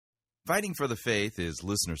Fighting for the Faith is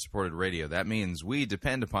listener-supported radio. That means we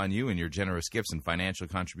depend upon you and your generous gifts and financial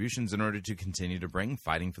contributions in order to continue to bring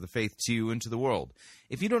Fighting for the Faith to you and to the world.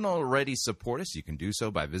 If you don't already support us, you can do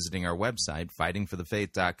so by visiting our website,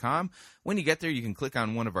 fightingforthefaith.com. When you get there, you can click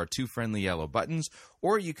on one of our two friendly yellow buttons,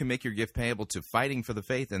 or you can make your gift payable to Fighting for the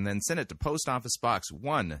Faith and then send it to Post Office Box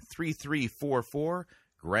 13344,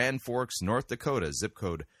 Grand Forks, North Dakota, zip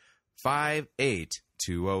code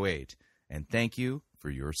 58208. And thank you for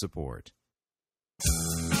your support.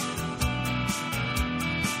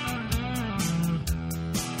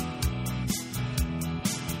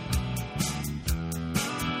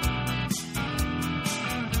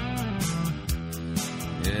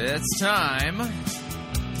 It's time for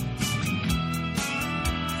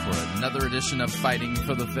another edition of Fighting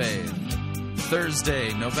for the Faith.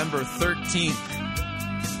 Thursday, November 13th,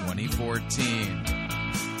 2014.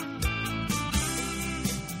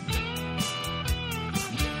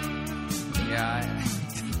 Yeah, I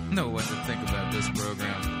don't know what to think about this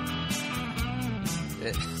program.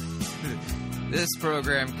 This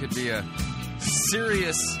program could be a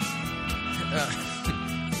serious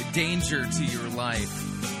danger to your life.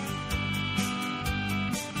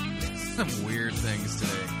 Some weird things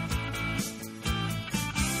today.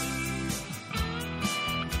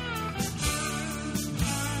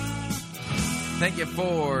 Thank you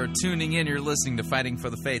for tuning in. You're listening to Fighting for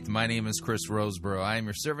the Faith. My name is Chris Roseborough. I am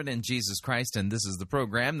your servant in Jesus Christ, and this is the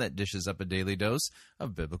program that dishes up a daily dose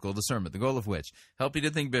of biblical discernment, the goal of which, help you to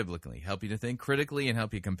think biblically, help you to think critically, and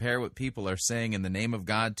help you compare what people are saying in the name of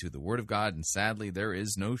God to the Word of God. And sadly, there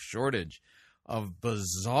is no shortage of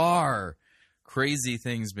bizarre, crazy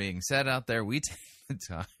things being said out there. We take the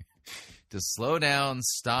time to slow down,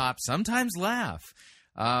 stop, sometimes laugh.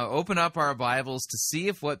 Open up our Bibles to see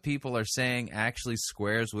if what people are saying actually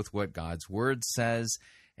squares with what God's Word says.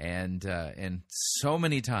 And so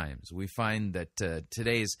many times we find that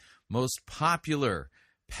today's most popular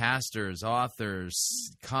pastors,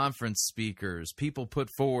 authors, conference speakers, people put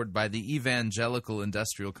forward by the evangelical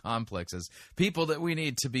industrial complex as people that we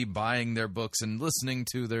need to be buying their books and listening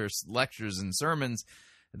to their lectures and sermons,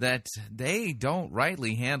 that they don't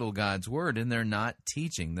rightly handle God's Word, and they're not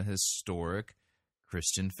teaching the historic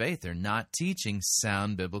Christian faith. They're not teaching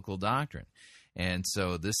sound biblical doctrine. And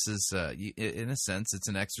so this is, in a sense, it's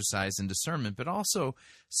an exercise in discernment, but also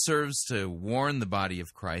serves to warn the body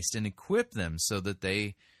of Christ and equip them so that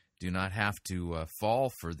they do not have to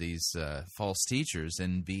fall for these false teachers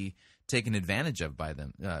and be taken advantage of by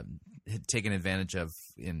them, taken advantage of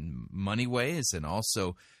in money ways, and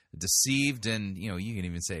also deceived and, you can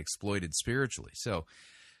even say exploited spiritually. So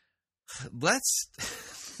let's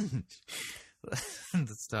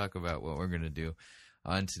talk about what we're going to do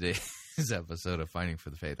on today's episode of Fighting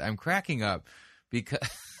for the Faith. I'm cracking up because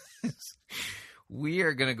we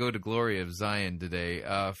are going to go to Glory of Zion today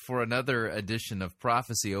for another edition of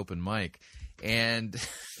Prophecy Open Mic. And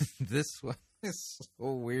this one is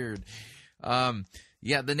so weird. The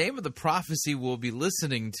name of the prophecy we'll be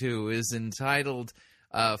listening to is entitled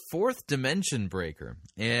Fourth Dimension Breaker.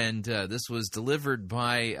 And this was delivered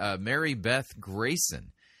by Mary Beth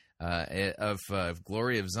Grayson of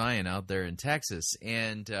Glory of Zion out there in Texas,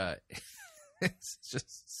 and it's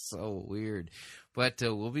just so weird. But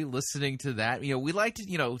we'll be listening to that. We like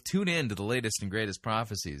to, tune in to the latest and greatest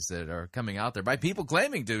prophecies that are coming out there by people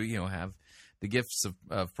claiming to, have the gifts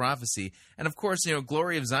of prophecy. And of course,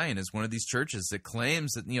 Glory of Zion is one of these churches that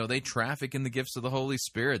claims that, they traffic in the gifts of the Holy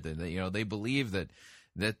Spirit. That they believe that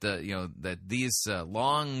these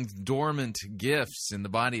long dormant gifts in the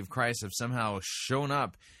body of Christ have somehow shown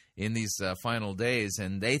up in these final days,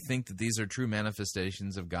 and they think that these are true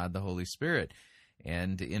manifestations of God the Holy Spirit.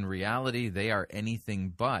 And in reality, they are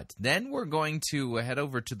anything but. Then we're going to head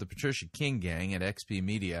over to the Patricia King gang at XP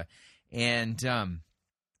Media, and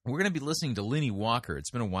we're going to be listening to Lenny Walker.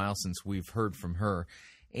 It's been a while since we've heard from her,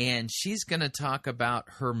 and she's going to talk about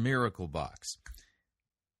her miracle box.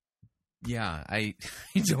 Yeah, I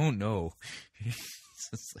don't know.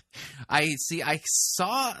 I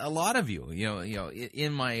saw a lot of you,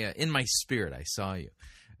 in my spirit. I saw you.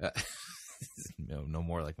 No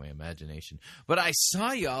more like my imagination. But I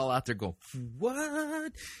saw you all out there go,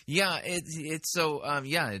 what? Yeah, it's so.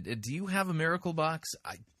 Do you have a miracle box?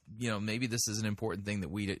 Maybe this is an important thing that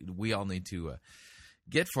we all need to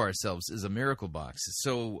get for ourselves, is a miracle box.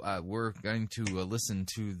 So we're going to listen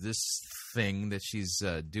to this thing that she's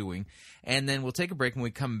doing, and then we'll take a break. When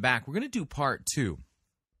we come back, we're going to do part 2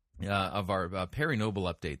 of our Perry Noble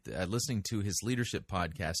update, listening to his leadership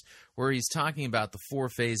podcast, where he's talking about the 4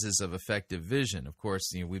 phases of effective vision. Of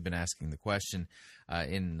course, we've been asking the question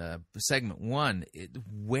in segment 1,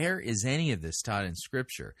 where is any of this taught in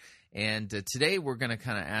Scripture? And today we're going to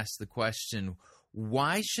kind of ask the question,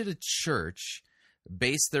 why should a church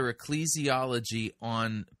base their ecclesiology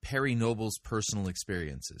on Perry Noble's personal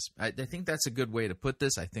experiences? I think that's a good way to put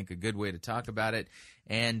this. I think a good way to talk about it.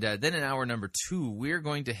 And then in hour number 2, we're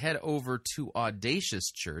going to head over to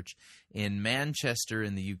Audacious Church in Manchester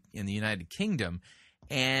in the United Kingdom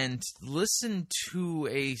and listen to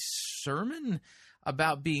a sermon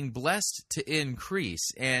about being blessed to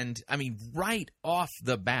increase. And, right off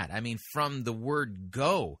the bat, from the word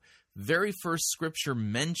go, very first scripture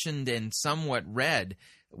mentioned and somewhat read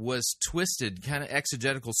was twisted, kind of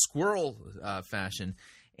exegetical squirrel fashion,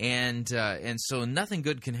 and so nothing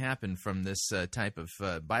good can happen from this type of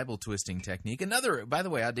Bible twisting technique. By the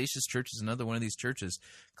way, Audacious Church is another one of these churches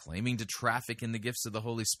claiming to traffic in the gifts of the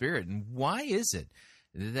Holy Spirit. And why is it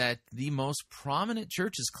that the most prominent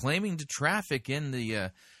churches claiming to traffic in the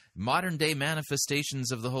modern day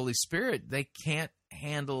manifestations of the Holy Spirit, they can't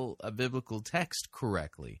handle a biblical text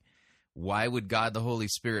correctly? Why would God the Holy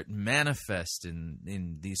Spirit manifest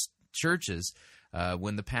in these churches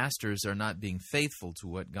when the pastors are not being faithful to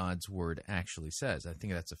what God's Word actually says? I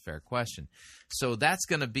think that's a fair question. So that's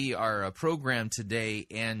going to be our program today.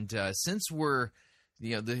 And since we're,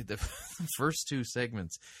 the first 2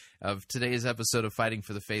 segments of today's episode of Fighting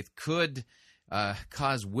for the Faith could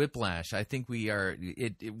cause whiplash, I think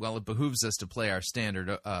it behooves us to play our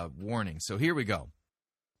standard warning. So here we go.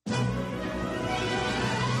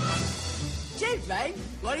 Mate,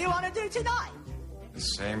 what do you want to do tonight? The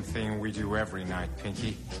same thing we do every night,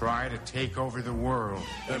 Pinky. Try to take over the world.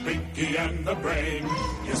 The Pinky and the Brain.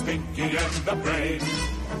 Yes, Pinky and the Brain.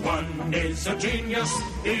 One is a genius,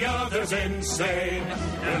 the other's insane.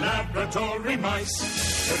 They're laboratory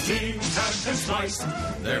mice. Their genes have been spliced.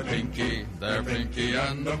 They're Pinky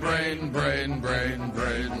and the Brain, brain, brain,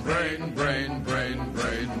 brain, brain, brain, brain,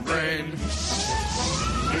 brain, brain.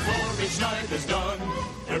 Before each night is done,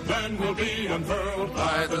 their plan will be unfurled.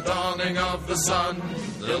 By the dawning of the sun,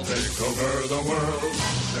 they'll take over the world.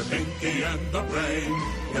 They're Pinky and the Brain.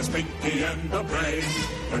 Yes, Pinky and the Brain.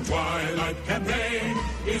 Their twilight campaign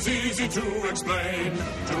is easy to explain.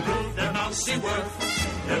 To prove their mousy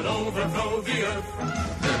worth, they'll overthrow the earth.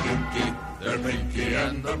 They're Pinky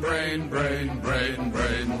and the Brain, brain, brain,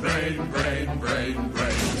 brain, brain, brain, brain,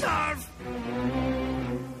 brain.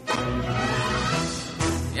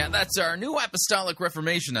 Yeah, that's our New Apostolic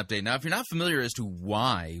Reformation update. Now, if you're not familiar as to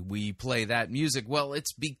why we play that music, well,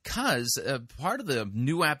 it's because part of the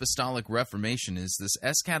New Apostolic Reformation is this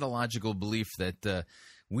eschatological belief that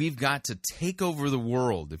we've got to take over the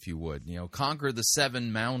world, if you would, conquer the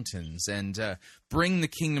 7 mountains and bring the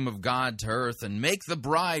kingdom of God to earth and make the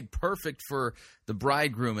bride perfect for the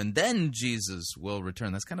bridegroom, and then Jesus will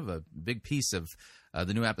return. That's kind of a big piece of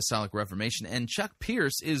the New Apostolic Reformation, and Chuck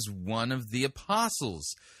Pierce is one of the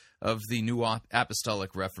apostles of the New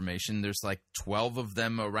Apostolic Reformation. There's like 12 of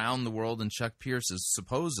them around the world, and Chuck Pierce is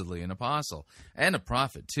supposedly an apostle and a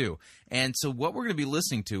prophet too. And so what we're going to be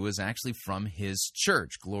listening to is actually from his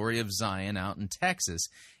church, Glory of Zion, out in Texas,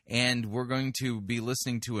 and we're going to be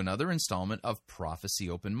listening to another installment of Prophecy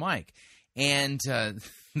Open Mic. And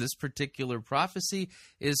this particular prophecy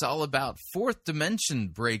is all about fourth dimension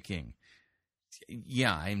breaking.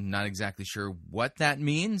 Yeah, I'm not exactly sure what that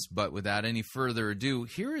means, but without any further ado,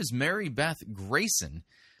 here is Mary Beth Grayson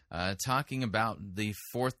talking about the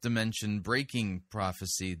fourth dimension breaking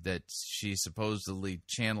prophecy that she's supposedly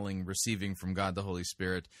channeling, receiving from God the Holy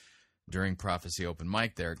Spirit during Prophecy Open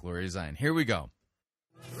Mic there at Glory of Zion. Here we go.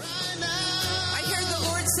 I hear the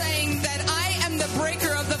Lord saying that I am the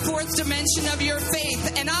breaker of the fourth dimension of your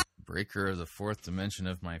faith, and I... Breaker of the fourth dimension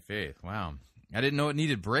of my faith. Wow. I didn't know it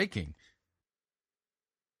needed breaking.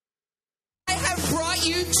 I have brought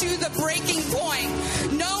you to the breaking point.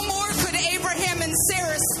 No more could Abraham and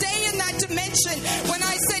Sarah stay in that dimension when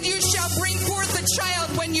I said you shall bring forth a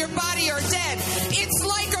child when your body are dead. It's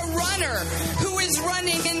like a runner who is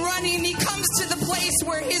running and running. He comes to the place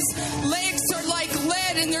where his legs are like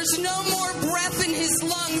lead and there's no more breath in his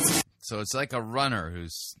lungs. So it's like a runner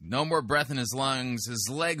who's no more breath in his lungs, his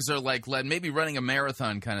legs are like lead, maybe running a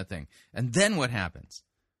marathon kind of thing. And then what happens?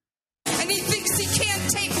 And he thinks he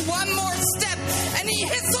can't take one more step, and he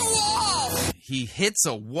hits a wall. He hits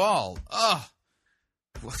a wall. Oh,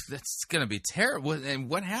 that's going to be terrible. And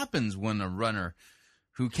what happens when a runner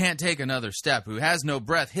who can't take another step, who has no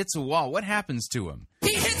breath, hits a wall? What happens to him?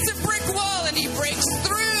 He hits a brick wall, and he breaks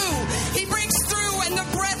through. He breaks through, and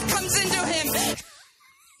the breath comes into him.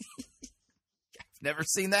 Never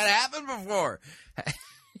seen that happen before.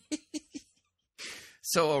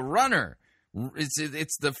 So a runner,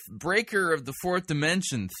 it's the breaker of the fourth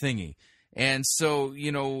dimension thingy. And so,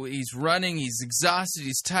 he's running, he's exhausted,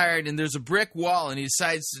 he's tired, and there's a brick wall, and he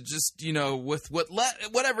decides to just, with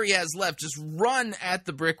whatever he has left, just run at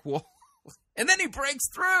the brick wall. And then he breaks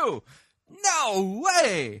through. No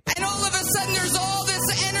way! And all of a sudden there's all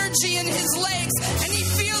this energy in his legs, and he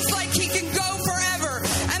feels like he can go forever.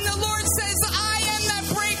 And the Lord says, I am that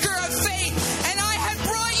breaker of faith, and I have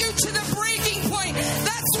brought you to the breaking point.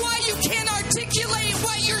 That's why you can't articulate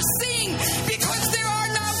what you're seeing, because there are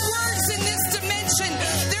not words in this dimension.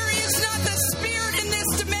 There is not the spirit in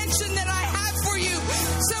this dimension that I have for you.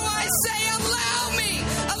 So I say, allow me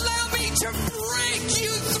to break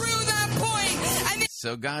you through that point. And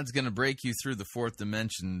so God's going to break you through the fourth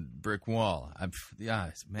dimension brick wall.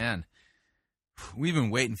 Man, we've been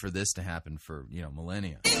waiting for this to happen for,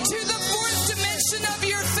 millennia. Into the fourth dimension of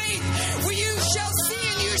your faith, where you shall see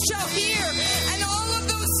and you shall hear, and all of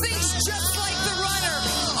those things, just like the runner,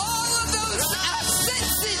 all of those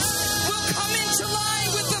senses will come into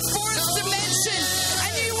line with the fourth dimension,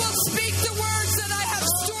 and you will speak the words that I have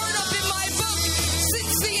stored up in my book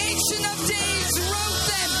since the Ancient of Days wrote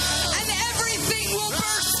them, and everything will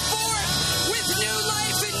burst forth with new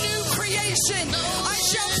life and new creation. I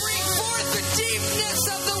shall bring forth the deepness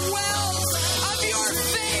of the wells of your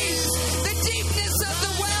faith, the deepness of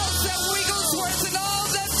the wells that Wigglesworth and all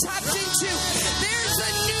that tapped into. There's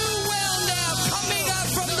a new well now coming up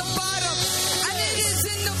from the bottom, and it is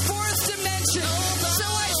in the fourth dimension. So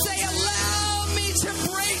I say, allow me to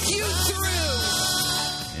break you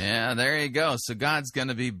through. Yeah, there you go. So God's going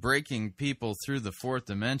to be breaking people through the fourth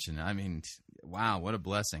dimension. I mean, wow, what a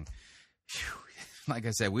blessing. Phew. Like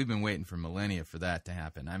I said, we've been waiting for millennia for that to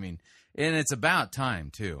happen. I mean, and it's about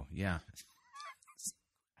time, too. Yeah.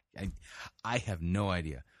 I have no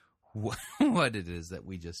idea what it is that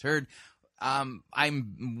we just heard. I'm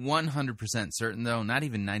 100% certain, though, not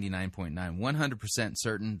even 99.9, 100%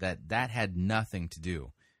 certain that had nothing to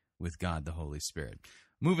do with God the Holy Spirit.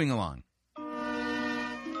 Moving along.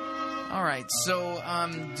 All right, so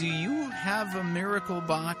do you have a miracle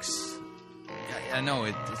box? I know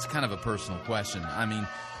it's kind of a personal question. I mean,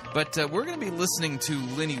 but we're going to be listening to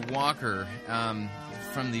Lenny Walker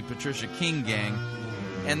from the Patricia King Gang,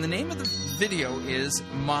 and the name of the video is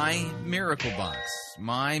My Miracle Box.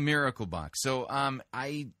 My Miracle Box. So I'm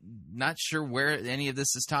not sure where any of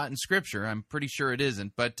this is taught in Scripture. I'm pretty sure it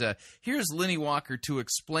isn't. But here's Lenny Walker to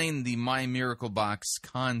explain the My Miracle Box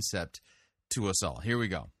concept to us all. Here we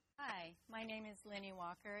go. Hi, my name is Lenny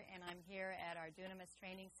Walker, and I'm here at our Dunamis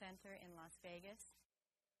Training Center in Las Vegas.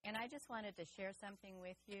 And I just wanted to share something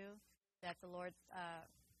with you that the Lord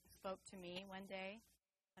spoke to me one day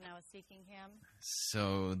when I was seeking Him.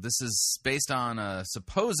 So this is based on a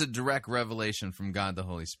supposed direct revelation from God the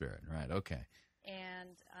Holy Spirit, right? Okay.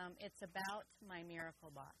 And it's about my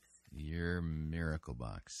miracle box. Your miracle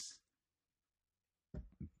box.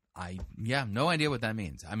 No idea what that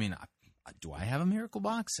means. I mean, do I have a miracle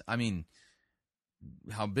box? I mean,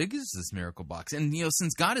 how big is this miracle box? And,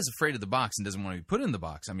 since God is afraid of the box and doesn't want to be put in the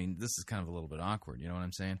box, I mean, this is kind of a little bit awkward. You know what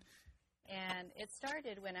I'm saying? And it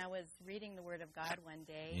started when I was reading the Word of God one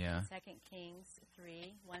day in 2 Kings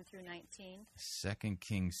 3, 1 through 19. 2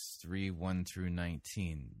 Kings 3, 1 through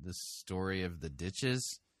 19. The story of the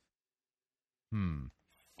ditches? And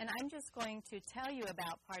I'm just going to tell you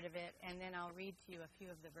about part of it, and then I'll read to you a few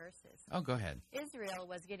of the verses. Oh, go ahead. Israel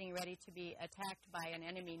was getting ready to be attacked by an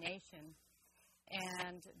enemy nation,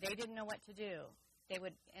 and they didn't know what to do.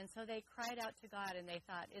 And so they cried out to God, and they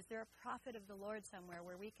thought, is there a prophet of the Lord somewhere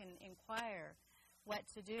where we can inquire what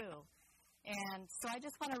to do? And so I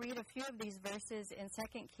just want to read a few of these verses in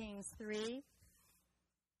 2 Kings 3,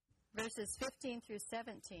 verses 15 through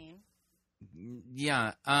 17.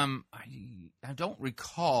 Yeah, I don't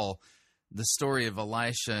recall the story of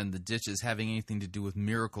Elisha and the ditches having anything to do with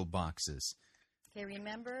miracle boxes. Okay,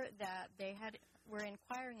 remember that were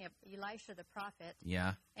inquiring of Elisha the prophet.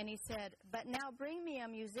 Yeah. And he said, but now bring me a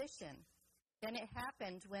musician. Then it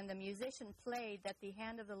happened when the musician played that the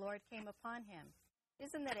hand of the Lord came upon him.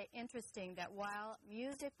 Isn't that interesting that while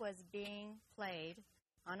music was being played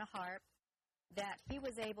on a harp, that he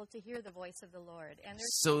was able to hear the voice of the Lord? And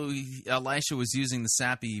so Elisha was using the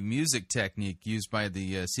sappy music technique used by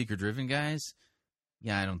the seeker-driven guys?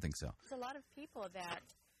 Yeah, I don't think so. There's a lot of people that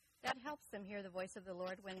helps them hear the voice of the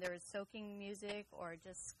Lord when there's soaking music or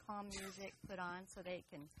just calm music put on so they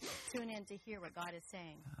can tune in to hear what God is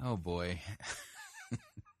saying. Oh, boy.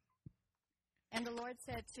 And the Lord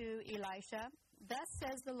said to Elisha, thus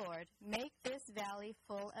says the Lord, make this valley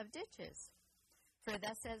full of ditches. For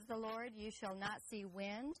thus says the Lord, you shall not see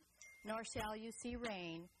wind, nor shall you see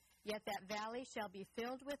rain, yet that valley shall be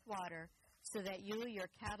filled with water, so that you, your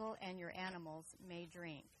cattle, and your animals may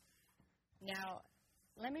drink. Now,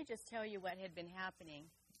 let me just tell you what had been happening.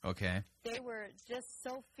 Okay. They were just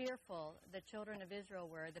so fearful, the children of Israel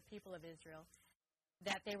were, the people of Israel,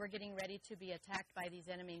 that they were getting ready to be attacked by these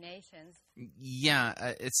enemy nations. Yeah,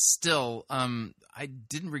 it's still, I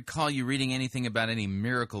didn't recall you reading anything about any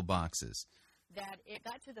miracle boxes. That it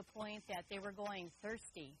got to the point that they were going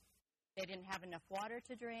thirsty. They didn't have enough water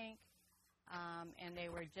to drink, and they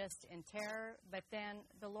were just in terror. But then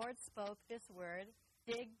the Lord spoke this word,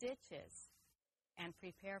 dig ditches and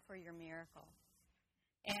prepare for your miracle.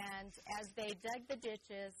 And as they dug the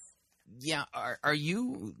ditches... Yeah, are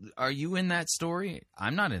you in that story?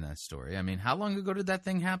 I'm not in that story. I mean, how long ago did that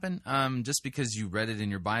thing happen? Just because you read it in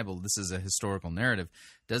your Bible, this is a historical narrative,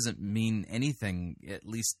 doesn't mean anything, at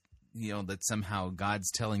least, that somehow God's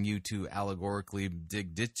telling you to allegorically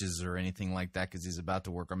dig ditches or anything like that because he's about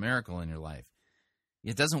to work a miracle in your life.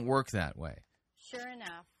 It doesn't work that way. Sure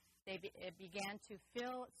enough, it began to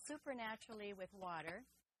fill supernaturally with water,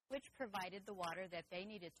 which provided the water that they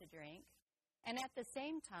needed to drink. And at the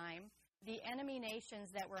same time, the enemy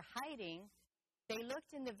nations that were hiding, they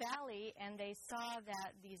looked in the valley and they saw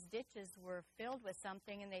that these ditches were filled with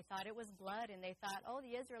something, and they thought it was blood, and they thought, oh,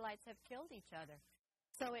 the Israelites have killed each other.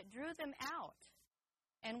 So it drew them out.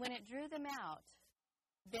 And when it drew them out,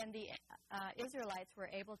 then the Israelites were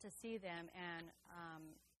able to see them and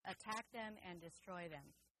attack them and destroy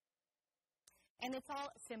them. And it's all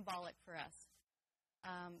symbolic for us.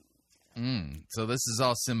 So this is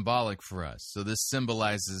all symbolic for us. So this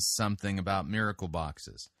symbolizes something about miracle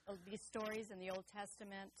boxes. These stories in the Old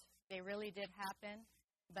Testament, they really did happen.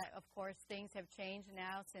 But, of course, things have changed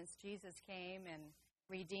now since Jesus came and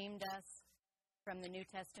redeemed us from the New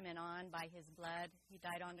Testament on by his blood. He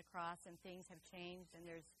died on the cross, and things have changed, and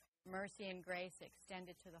there's mercy and grace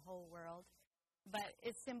extended to the whole world. But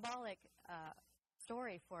it's symbolic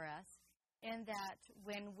story for us in that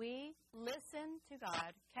when we listen to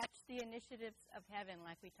God, catch the initiatives of heaven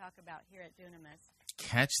like we talk about here at Dunamis.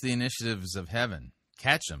 Catch the initiatives of heaven.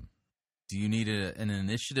 Catch them. Do you need an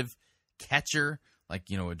initiative catcher, like,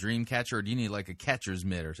 a dream catcher, or do you need like a catcher's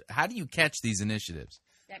mitt? Or how do you catch these initiatives?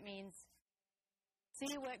 That means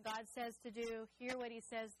see what God says to do, hear what he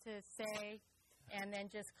says to say, and then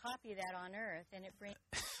just copy that on earth, and it brings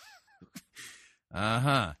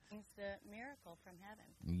the miracle from heaven.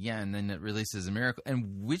 Yeah, and then it releases a miracle.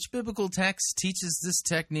 And which biblical text teaches this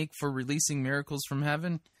technique for releasing miracles from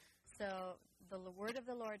heaven? So the word of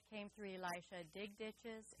the Lord came through Elisha, dig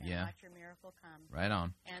ditches and watch your miracle come. Right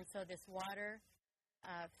on. And so this water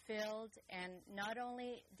filled, and not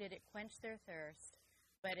only did it quench their thirst,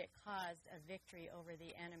 but it caused a victory over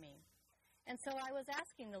the enemy. And so I was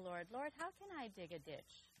asking the Lord, how can I dig a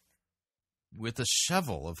ditch? With a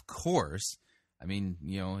shovel, of course. I mean,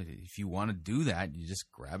 if you want to do that, you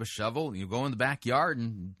just grab a shovel, you go in the backyard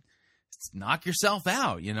and knock yourself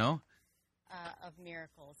out, Of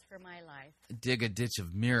miracles for my life. Dig a ditch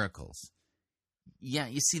of miracles. Yeah,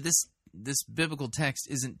 you see, this biblical text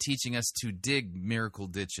isn't teaching us to dig miracle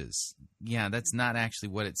ditches. Yeah, that's not actually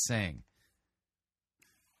what it's saying.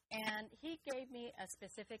 And he gave me a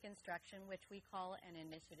specific instruction, which we call an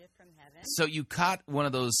initiative from heaven. So you caught one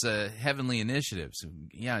of those heavenly initiatives.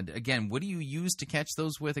 Yeah, again, what do you use to catch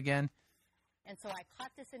those with again? And so I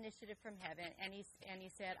caught this initiative from heaven, and he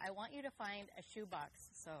said, I want you to find a shoebox.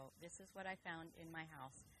 So this is what I found in my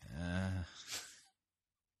house.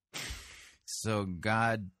 So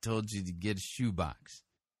God told you to get a shoebox.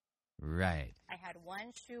 Right. I had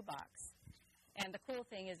one shoebox. And the cool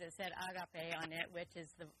thing is it said agape on it, which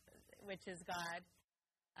is God.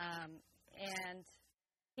 And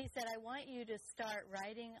he said, I want you to start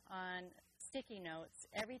writing on sticky notes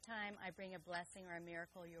every time I bring a blessing or a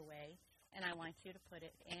miracle your way, and I want you to put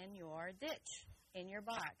it in your ditch, in your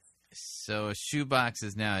box. So a shoebox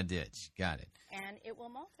is now a ditch. Got it. And it will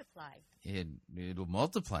multiply. It'll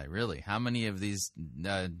multiply, really. How many of these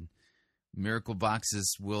miracle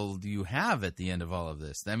boxes will you have at the end of all of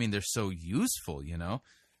this? I mean, they're so useful,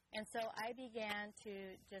 And so I began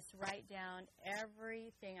to just write down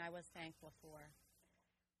everything I was thankful for,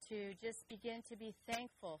 to just begin to be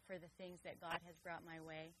thankful for the things that God has brought my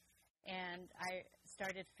way. And I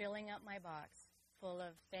started filling up my box full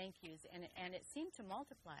of thank yous, and it seemed to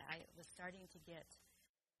multiply. I was starting to get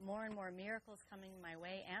more and more miracles coming my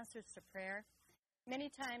way, answers to prayer. Many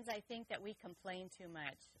times I think that we complain too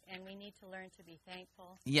much, and we need to learn to be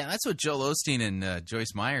thankful. Yeah, that's what Joel Osteen and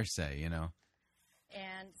Joyce Meyer say,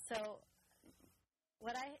 And so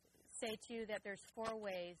what I say to you that there's 4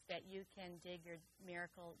 ways that you can dig your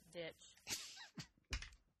miracle ditch.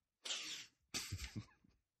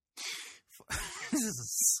 This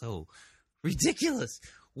is so ridiculous.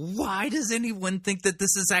 Why does anyone think that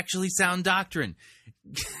this is actually sound doctrine?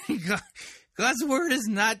 God's word is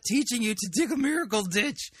not teaching you to dig a miracle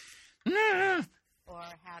ditch. Or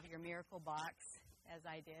have your miracle box, as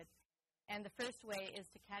I did. And the first way is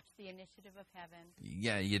to catch the initiative of heaven.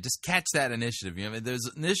 Yeah, you just catch that initiative. You know, those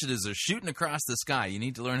initiatives are shooting across the sky. You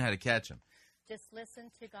need to learn how to catch them. Just listen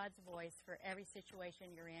to God's voice for every situation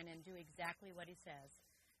you're in and do exactly what he says.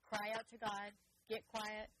 Cry out to God, get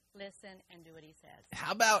quiet, listen, and do what he says.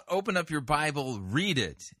 How about open up your Bible, read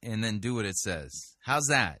it, and then do what it says? How's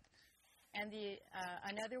that? And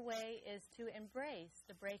another way is to embrace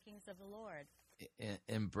the breakings of the Lord.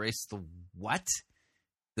 Embrace the what?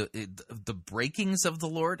 The breakings of the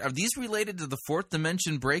Lord? Are these related to the fourth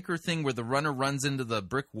dimension breaker thing where the runner runs into the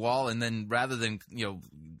brick wall and then rather than,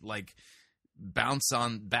 like bounce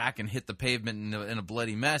on back and hit the pavement in a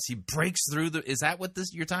bloody mess, he breaks through is that what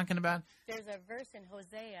you're talking about? There's a verse in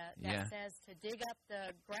Hosea that says to dig up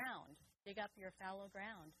the ground, dig up your fallow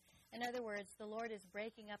ground. In other words, the Lord is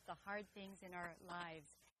breaking up the hard things in our lives,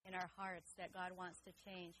 in our hearts that God wants to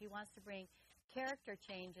change. He wants to bring character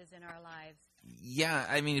changes in our lives. Yeah,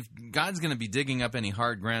 I mean, if God's going to be digging up any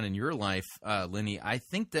hard ground in your life, Lenny, I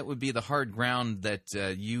think that would be the hard ground that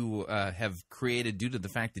you have created due to the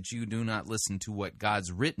fact that you do not listen to what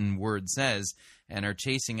God's written word says and are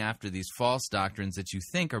chasing after these false doctrines that you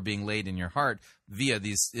think are being laid in your heart via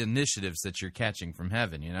these initiatives that you're catching from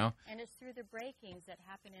heaven, you know? And it's through the breakings that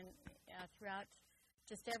happen throughout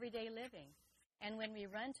just everyday living. And when we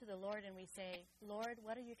run to the Lord and we say, Lord,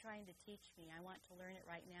 what are you trying to teach me? I want to learn it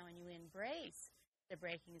right now. And you embrace the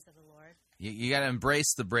breakings of the Lord. You got to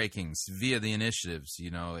embrace the breakings via the initiatives,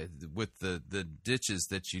 with the ditches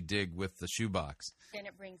that you dig with the shoebox. Then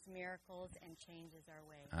it brings miracles and changes our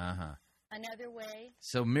way. Uh-huh. Another way.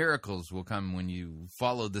 So miracles will come when you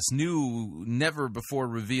follow this new,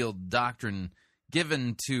 never-before-revealed doctrine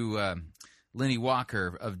given to Lenny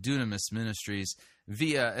Walker of Dunamis Ministries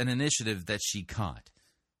via an initiative that she caught.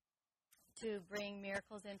 To bring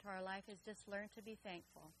miracles into our life is just learn to be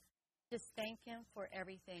thankful. Just thank him for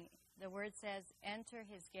everything. The word says, enter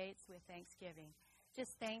his gates with thanksgiving.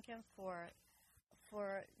 Just thank him for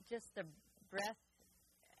just the breath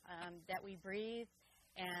that we breathe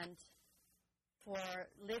and for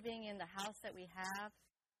living in the house that we have,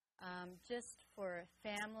 just for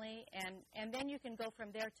family. And then you can go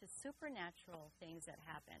from there to supernatural things that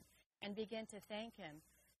happen. And begin to thank him.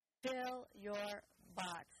 Fill your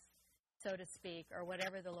box, so to speak, or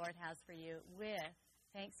whatever the Lord has for you, with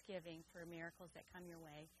thanksgiving for miracles that come your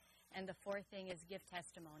way. And the fourth thing is give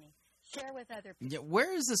testimony. Share with other people. Yeah,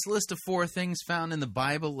 where is this list of 4 things found in the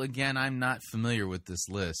Bible? Again, I'm not familiar with this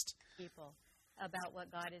list. People about what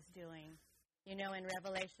God is doing. In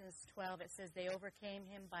Revelations 12, it says they overcame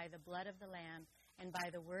him by the blood of the Lamb and by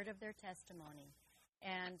the word of their testimony.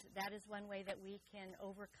 And that is one way that we can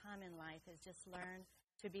overcome in life, is just learn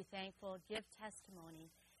to be thankful, give testimony.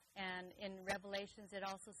 And in Revelations, it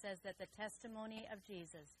also says that the testimony of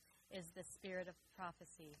Jesus is the spirit of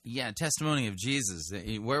prophecy. Yeah, testimony of Jesus.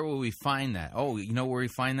 Where will we find that? Oh, you know where we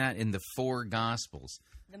find that? In the 4 Gospels.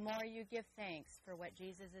 The more you give thanks for what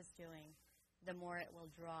Jesus is doing, the more it will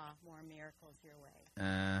draw more miracles your way.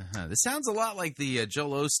 This sounds a lot like the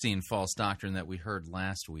Joel Osteen false doctrine that we heard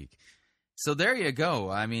last week. So there you go.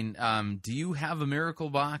 I mean, do you have a miracle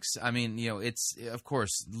box? I mean, it's, of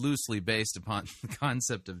course, loosely based upon the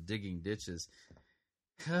concept of digging ditches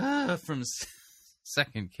from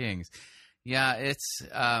 2 Kings. Yeah, it's,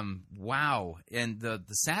 wow. And the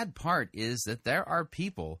sad part is that there are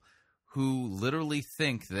people who literally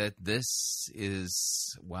think that this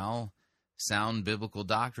is, sound biblical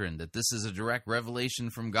doctrine, that this is a direct revelation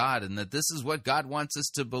from God, and that this is what God wants us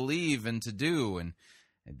to believe and to do. And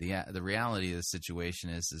the reality of the situation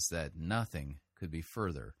is that nothing could be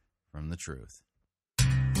further from the truth.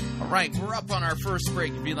 All right, we're up on our first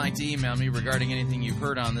break. If you'd like to email me regarding anything you've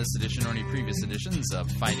heard on this edition or any previous editions of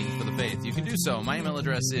Fighting for the Faith, you can do so. My email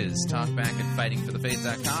address is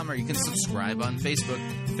talkback@fightingforthefaith.com, or you can subscribe on Facebook,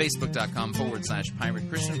 facebook.com/Pirate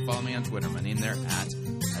Christian. Follow me on Twitter. My name there,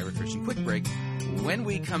 @Pirate Christian. Quick break. When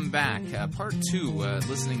we come back, part 2,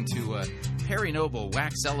 listening to Perry Noble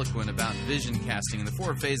wax eloquent about vision casting and the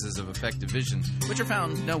 4 phases of effective vision, which are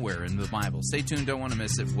found nowhere in the Bible. Stay tuned, don't want to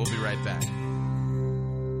miss it. We'll be right back.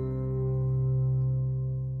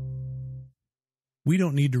 We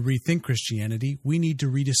don't need to rethink Christianity. We need to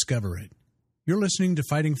rediscover it. You're listening to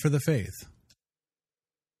Fighting for the Faith.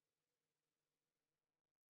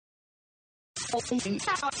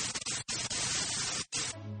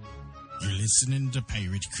 You're listening to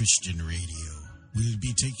Pirate Christian Radio. We'll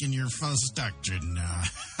be taking your false doctrine now.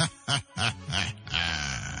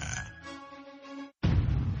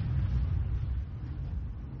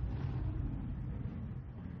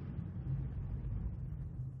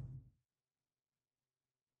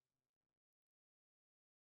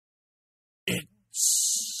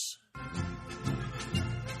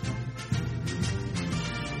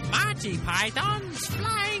 Monty Python's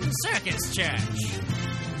Flying Circus Church.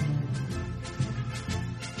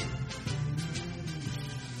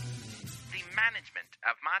 Management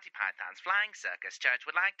of Monty Python's Flying Circus Church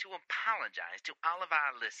would like to apologize to all of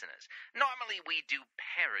our listeners. Normally we do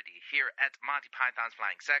parody here at Monty Python's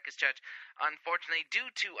Flying Circus Church. Unfortunately, due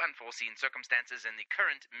to unforeseen circumstances in the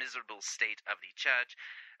current miserable state of the church,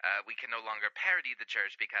 we can no longer parody the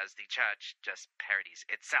church because the church just parodies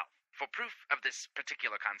itself. For proof of this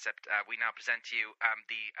particular concept, we now present to you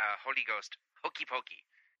the Holy Ghost Hokey Pokey.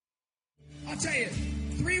 I'll tell you,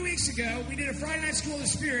 3 weeks ago, we did a Friday Night School of the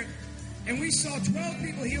Spirit, and we saw 12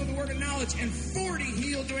 people heal the word of knowledge and 40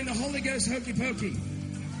 healed doing the Holy Ghost Hokey Pokey.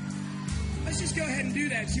 Let's just go ahead and do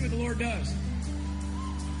that and see what the Lord does.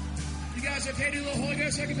 You guys okay to do a little Holy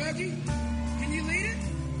Ghost Hokey Pokey? Can you lead it?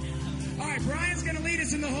 All right, Brian's going to lead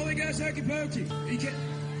us in the Holy Ghost Hokey Pokey.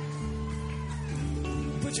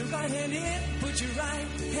 Put your right hand in, put your right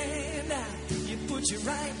hand out. You put your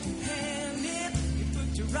right hand in, you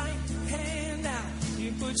put your right hand out.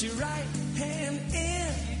 You put your right hand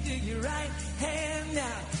in, you do your right hand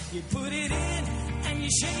out. You put it in, and you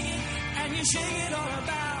shake it all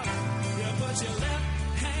about. You put your left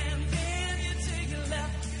hand in, you take your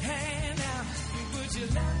left hand out. You put your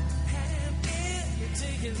left hand in, you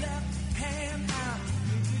take your left hand out.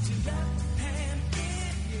 You put your left hand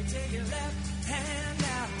in, you take your left hand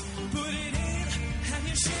out. Put it in, and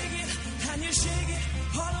you shake it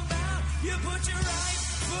all about. You put your right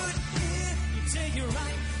foot in, you take your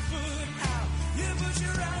right foot out. You put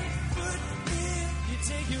your right foot in, you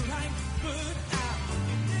take your right foot out.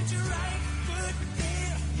 You put your right foot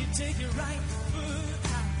in, you take your right foot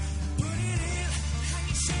out. Put it in, and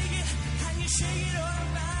you shake it all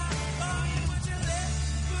about. Oh, you put your left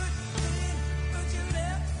foot in, put your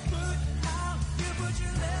left foot out. You put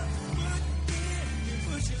your left foot in, you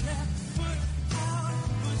put your left foot out.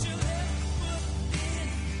 Put your left foot in,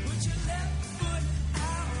 put your left foot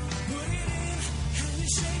out. Put it in, and you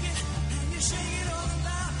shake it all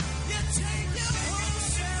about. You take your whole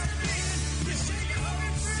self in, you shake your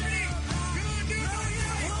whole self out. Come on, do it by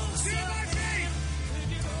faith. Do it by faith. Put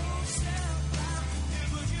your whole self out. You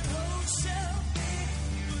put your whole self in,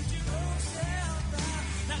 put your whole self out.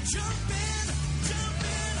 Now jump in,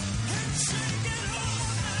 and shake it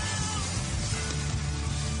all out.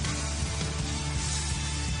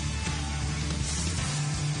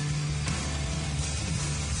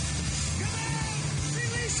 Come on,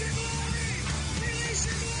 release your glory, release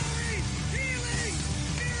your glory. Healing,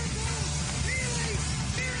 miracle, healing,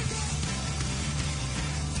 miracle.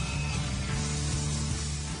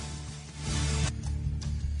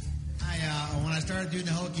 When I started doing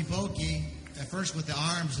the hokey pokey, at first with the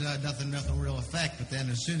arms, nothing real effect. But then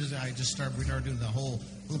as soon as we started doing the whole,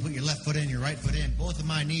 put your left foot in, your right foot in, both of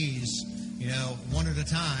my knees, one at a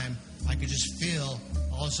time, I could just feel.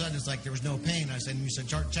 All of a sudden, it's like there was no pain. I said, you said,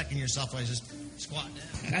 start checking yourself. I just squat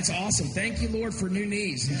down. That's awesome. Thank you, Lord, for new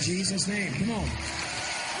knees. In Jesus' name. Come on.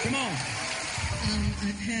 Come on.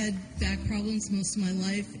 I've had back problems most of my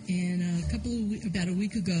life, and about a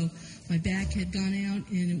week ago, my back had gone out,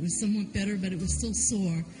 and it was somewhat better, but it was still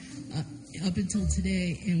sore up until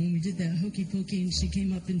today. And when we did that hokey pokey, and she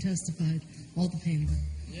came up and testified, all the pain gone.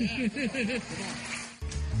 Yeah. Come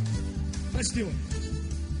on. Let's do it.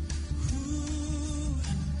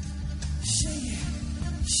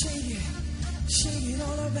 Shake it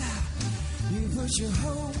all about. You put your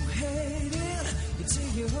whole head in, you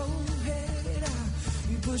take your whole head out.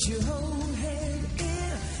 You put your whole head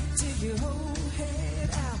in, take your whole head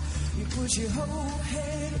out. You put your whole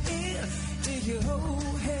head in, take your whole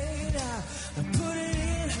head out. And put it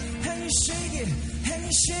in, and you shake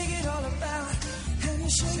it all about. And you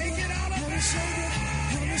shake it all about. And you shake it,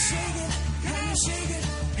 and you shake it, and you shake it,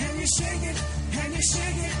 and you shake it, and you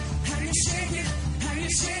shake it, and you shake it, and you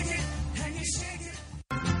shake it, and you shake it.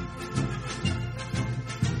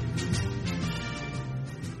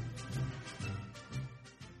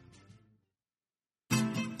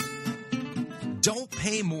 Don't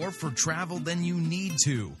pay more for travel than you need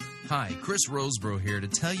to. Hi, Chris Rosebrough here to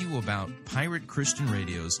tell you about Pirate Christian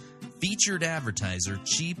Radio's featured advertiser,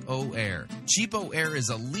 Cheap-O Air. Cheap-O Air is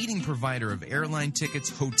a leading provider of airline tickets,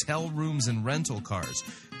 hotel rooms, and rental cars.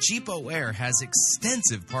 Cheap-O Air has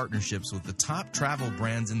extensive partnerships with the top travel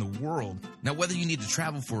brands in the world. Now, whether you need to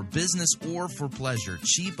travel for business or for pleasure,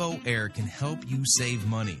 Cheap-O Air can help you save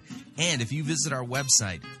money. And if you visit our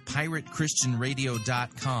website,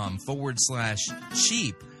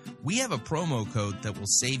 piratechristianradio.com/cheap, we have a promo code that will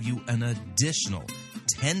save you an additional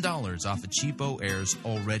 $10 off of Cheap-O Air's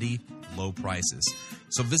already low prices.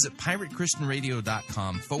 So visit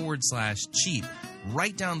piratechristianradio.com/cheap.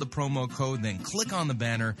 Write down the promo code, then click on the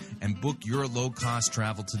banner and book your low-cost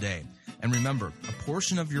travel today. And remember, a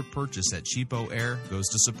portion of your purchase at Cheap-O Air goes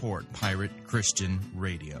to support Pirate Christian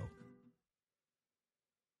Radio.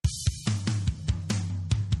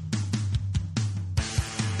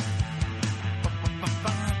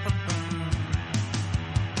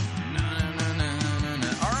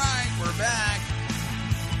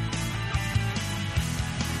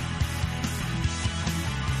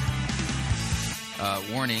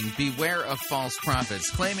 Warning, beware of false prophets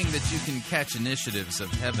claiming that you can catch initiatives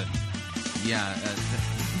of heaven. Yeah,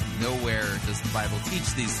 nowhere does the Bible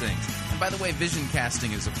teach these things. And by the way, vision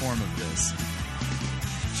casting is a form of this.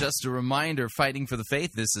 Just a reminder, Fighting for the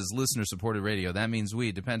Faith, this is listener-supported radio. That means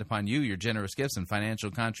we depend upon you, your generous gifts, and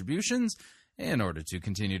financial contributions in order to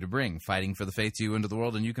continue to bring Fighting for the Faith to you into the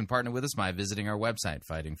world. And you can partner with us by visiting our website,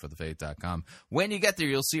 fightingforthefaith.com. When you get there,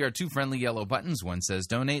 you'll see our two friendly yellow buttons. One says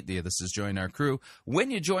donate, the other says join our crew.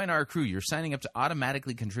 When you join our crew, you're signing up to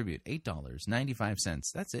automatically contribute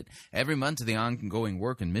 $8.95. That's it. Every month to the ongoing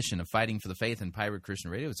work and mission of Fighting for the Faith and Pirate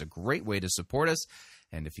Christian Radio. It's a great way to support us.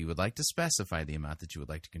 And if you would like to specify the amount that you would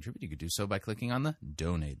like to contribute, you could do so by clicking on the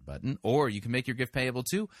donate button. Or you can make your gift payable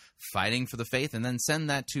to Fighting for the Faith and then send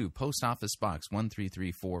that to Post Office Box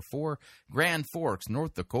 13344, Grand Forks,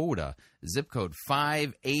 North Dakota, zip code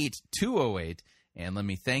 58208. And let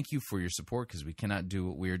me thank you for your support, because we cannot do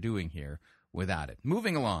what we are doing here without it.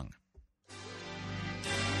 Moving along.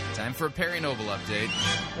 Time for a Perry Noble update.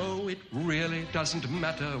 Oh, it really doesn't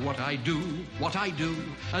matter what I do,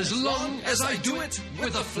 as long as I do it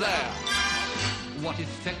with a flair. What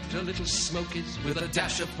effect a little smoke is with a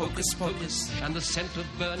dash of hocus pocus and the scent of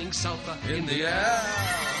burning sulfur in the air.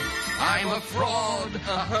 I'm a fraud,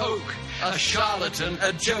 a hoke, a charlatan,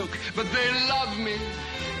 a joke, but they love me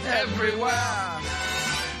everywhere.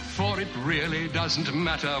 For it really doesn't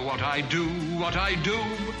matter what I do,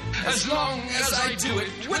 as long as I do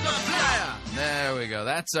it with a flair. There we go.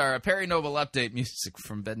 That's our Perry Noble update music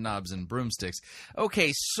from Bed Knobs and Broomsticks.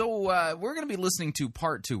 Okay, so we're going to be listening to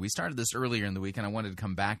part 2. We started this earlier in the week, and I wanted to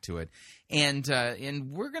come back to it. And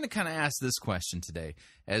we're going to kind of ask this question today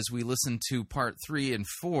as we listen to part 3 and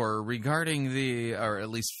 4 regarding or at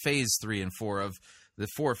least phase 3 and 4 of the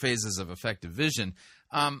 4 phases of effective vision.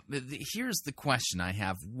 Here's the question I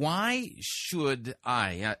have. Why should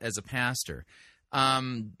I, as a pastor,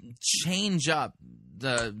 change up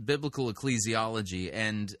the biblical ecclesiology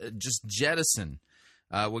and just jettison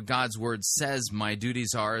what God's Word says my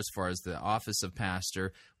duties are as far as the office of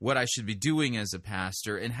pastor, what I should be doing as a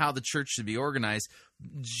pastor, and how the church should be organized,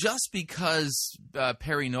 just because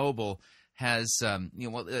Perry Noble has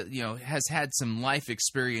has had some life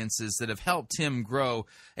experiences that have helped him grow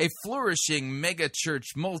a flourishing mega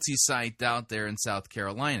church multi-site out there in South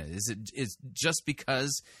Carolina? Is just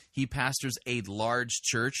because he pastors a large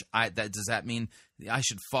church? Does that mean I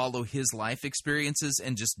should follow his life experiences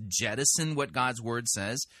and just jettison what God's Word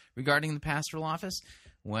says regarding the pastoral office?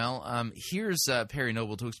 Well, here's Perry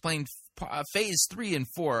Noble to explain phase 3 and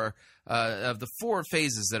 4 of the 4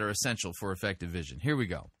 phases that are essential for effective vision. Here we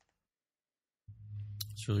go.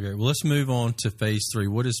 It's really great. Well, let's move on to phase 3.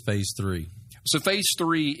 What is phase 3? So phase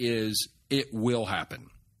 3 is it will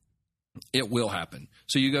happen. It will happen.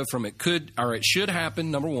 So you go from it should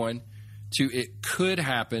happen, number 1, to it could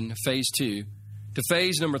happen, phase 2, to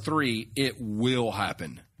phase number 3, it will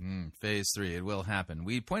happen. Phase 3, it will happen.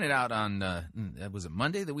 We pointed out on, was it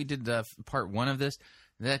Monday that we did part 1 of this,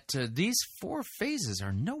 that these 4 phases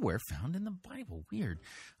are nowhere found in the Bible. Weird.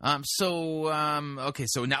 Okay,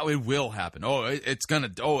 so now it will happen. It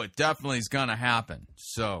definitely is gonna happen.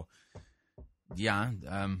 So, yeah,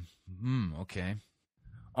 okay.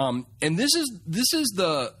 And this is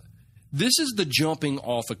the jumping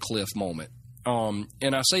off a cliff moment.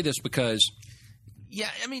 And I say this because,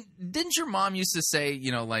 yeah, I mean, didn't your mom used to say,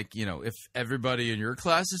 if everybody in your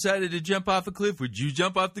class decided to jump off a cliff, would you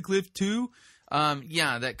jump off the cliff too?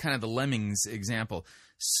 Yeah, that kind of the lemmings example.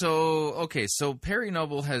 So Perry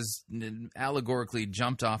Noble has allegorically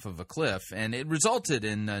jumped off of a cliff, and it resulted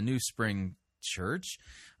in New Spring Church.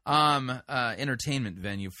 entertainment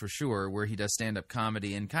venue for sure, where he does stand-up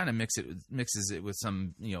comedy and kind of mixes it with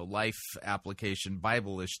some life application,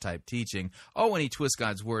 Bible-ish type teaching. Oh, and he twists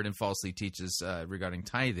God's word and falsely teaches regarding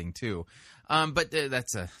tithing too. But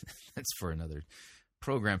that's for another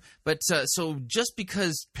program. But so just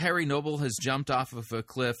because Perry Noble has jumped off of a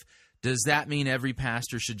cliff, does that mean every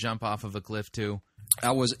pastor should jump off of a cliff too?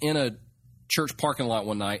 I was in a church parking lot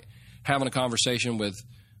one night having a conversation with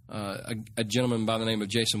a gentleman by the name of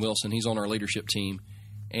Jason Wilson. He's on our leadership team.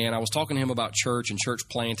 And I was talking to him about church and church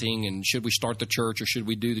planting and should we start the church or should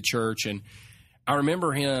we do the church? And I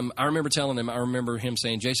remember him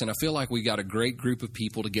saying, Jason, I feel like we got a great group of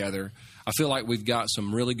people together. I feel like we've got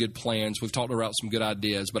some really good plans. We've talked about some good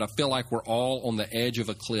ideas, but I feel like we're all on the edge of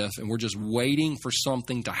a cliff and we're just waiting for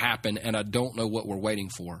something to happen, and I don't know what we're waiting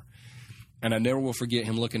for. And I never will forget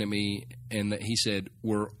him looking at me and that he said,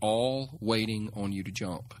 we're all waiting on you to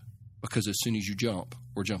jump, because as soon as you jump,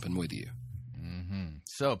 we're jumping with you. Mm-hmm.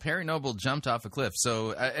 So Perry Noble jumped off a cliff.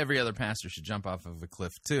 So every other pastor should jump off of a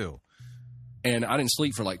cliff too. And I didn't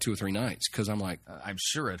sleep for like 2 or 3 nights because I'm like, I'm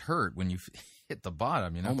sure it hurt when you hit the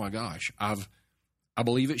bottom. Oh my gosh, I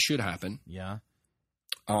believe it should happen. Yeah.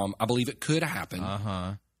 I believe it could happen.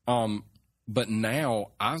 But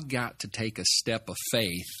now I've got to take a step of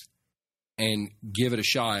faith and give it a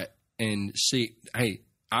shot and see. Hey,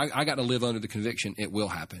 I got to live under the conviction it will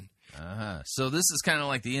happen. So this is kind of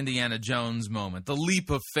like the Indiana Jones moment, the leap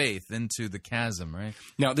of faith into the chasm, right?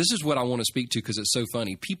 Now, this is what I want to speak to because it's so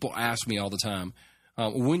funny. People ask me all the time,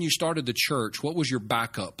 when you started the church, what was your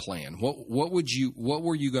backup plan? What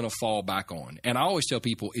were you going to fall back on? And I always tell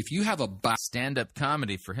people, if you have a stand-up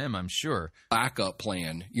comedy for him, I'm sure, backup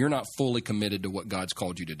plan, you're not fully committed to what God's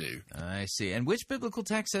called you to do. I see. And which biblical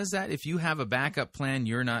text says that? If you have a backup plan,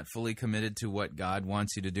 you're not fully committed to what God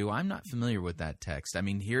wants you to do. I'm not familiar with that text. I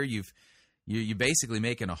mean, here you're basically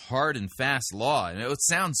making a hard and fast law, and it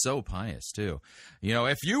sounds so pious too.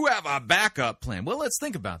 If you have a backup plan. Well, let's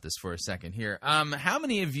think about this for a second here. How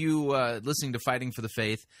many of you listening to Fighting for the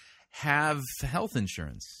Faith have health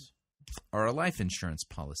insurance or a life insurance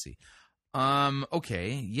policy?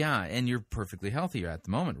 Okay, yeah, and you're perfectly healthy at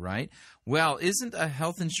the moment, right? Well, isn't a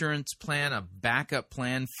health insurance plan a backup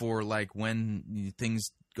plan for like when things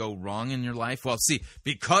go wrong in your life? Well, see,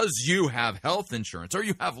 because you have health insurance or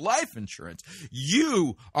you have life insurance,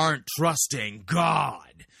 you aren't trusting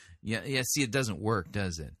God. Yeah, see, it doesn't work,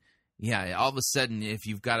 does it? Yeah, all of a sudden, if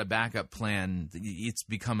you've got a backup plan, it's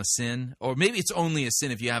become a sin. Or maybe it's only a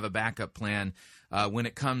sin if you have a backup plan when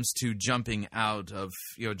it comes to jumping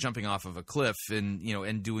off of a cliff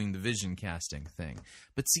and doing the vision casting thing.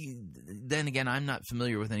 But see, then again, I'm not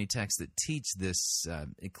familiar with any texts that teach this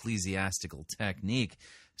ecclesiastical technique.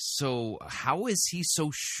 So how is he so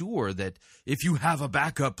sure that if you have a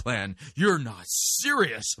backup plan, you're not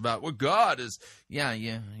serious about what God is? Yeah.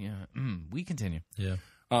 We continue. Yeah.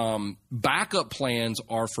 Backup plans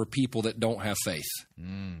are for people that don't have faith.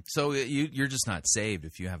 So you're just not saved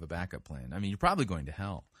if you have a backup plan. I mean, you're probably going to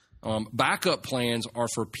hell. Backup plans are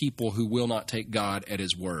for people who will not take God at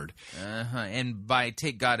His word. And by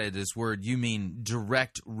take God at His word, you mean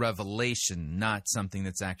direct revelation, not something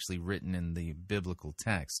that's actually written in the biblical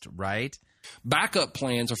text, right? Backup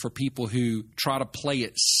plans are for people who try to play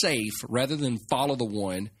it safe rather than follow the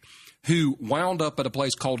one who wound up at a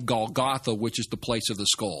place called Golgotha, which is the place of the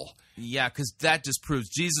skull. Yeah, because that just proves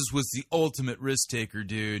Jesus was the ultimate risk taker,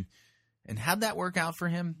 dude. And how'd that work out for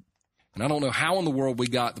him? And I don't know how in the world we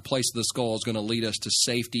got the place of the skull is going to lead us to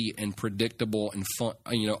safety and predictable and fun,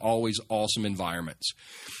 always awesome environments.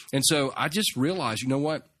 And so I just realized, you know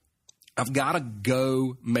what? I've got to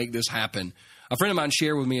go make this happen. A friend of mine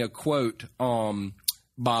shared with me a quote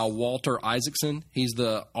by Walter Isaacson. He's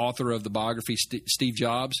the author of the biography Steve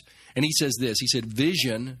Jobs. And he says this. He said,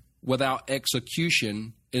 vision without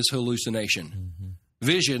execution is hallucination. Mm-hmm.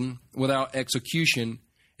 Vision without execution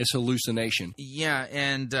is hallucination. Yeah,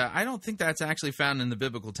 and I don't think that's actually found in the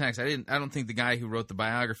biblical text. I don't think the guy who wrote the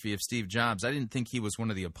biography of Steve Jobs, I didn't think he was one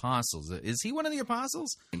of the apostles. Is he one of the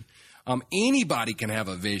apostles? Anybody can have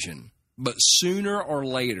a vision, but sooner or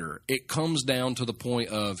later it comes down to the point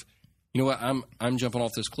of, you know what, I'm jumping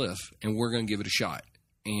off this cliff and we're going to give it a shot.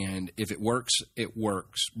 And if it works, it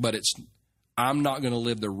works. But I'm not going to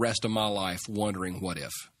live the rest of my life wondering what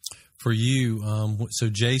if. For you, so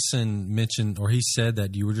Jason mentioned, or he said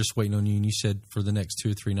that you were just waiting on you, and you said for the next 2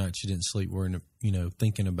 or 3 nights you didn't sleep,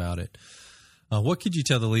 thinking about it. What could you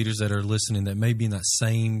tell the leaders that are listening that may be in that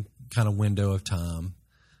same kind of window of time?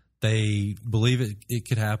 They believe it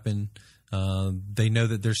could happen. They know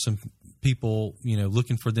that there's some people,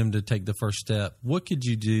 looking for them to take the first step. What could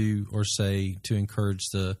you do or say to encourage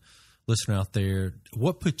the listener out there,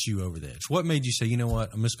 what put you over the edge? What made you say, you know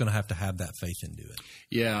what, I'm just going to have that faith and do it?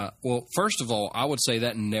 Yeah. Well, first of all, I would say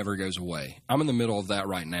that never goes away. I'm in the middle of that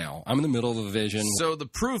right now. I'm in the middle of a vision. So the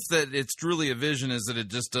proof that it's truly a vision is that it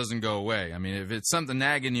just doesn't go away. I mean, if it's something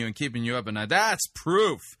nagging you and keeping you up at night, that's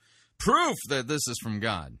proof. Proof that this is from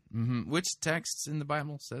God. Mm-hmm. Which text in the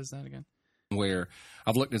Bible says that again? Where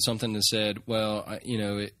I've looked at something and said, well,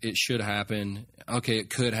 it should happen. Okay, it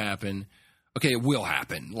could happen. Okay, it will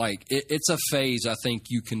happen. Like, it's a phase I think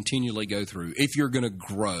you continually go through if you're going to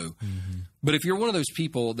grow. Mm-hmm. But if you're one of those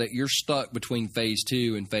people that you're stuck between phase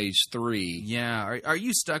 2 and phase 3. Yeah. Are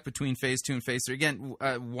you stuck between phase 2 and phase 3? Again,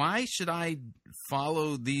 why should I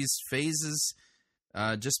follow these phases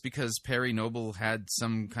just because Perry Noble had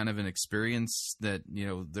some kind of an experience that,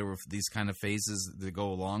 there were these kind of phases that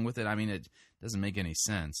go along with it? I mean, it doesn't make any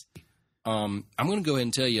sense. I'm going to go ahead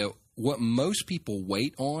and tell you what most people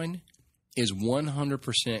wait on is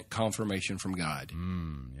 100% confirmation from God.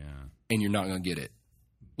 Yeah. And you're not going to get it.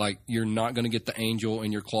 Like, you're not going to get the angel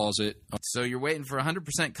in your closet. So you're waiting for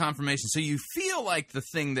 100% confirmation. So you feel like the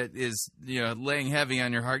thing that is, laying heavy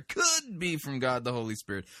on your heart could be from God the Holy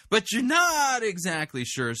Spirit, but you're not exactly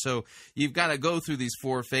sure. So you've got to go through these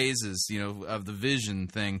 4 phases, of the vision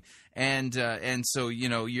thing. And so,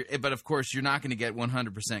 but of course you're not going to get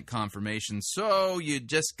 100% confirmation. So you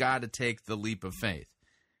just got to take the leap of faith.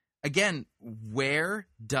 Again, where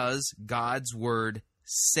does God's word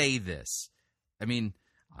say this? I mean,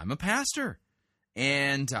 I'm a pastor,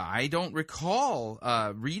 and I don't recall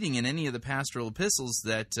reading in any of the pastoral epistles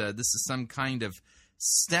that this is some kind of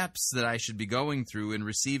steps that I should be going through in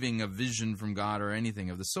receiving a vision from God or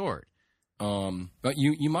anything of the sort. But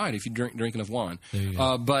you might if you drink enough wine.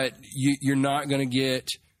 But you're not going to get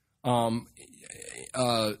the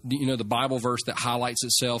Bible verse that highlights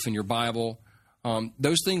itself in your Bible.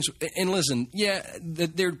 Those things, and listen,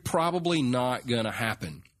 they're probably not going to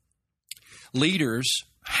happen. Leaders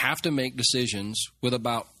have to make decisions with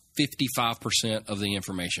about 55% of the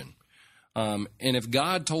information. And if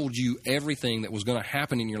God told you everything that was going to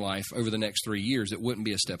happen in your life over the next 3 years, it wouldn't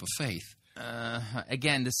be a step of faith.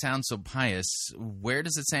 Again, this sounds so pious. Where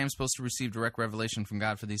does it say I'm supposed to receive direct revelation from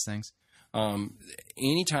God for these things?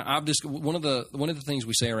 Anytime one of the things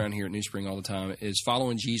we say around here at New Spring all the time is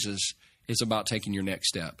following Jesus is about taking your next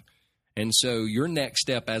step. And so your next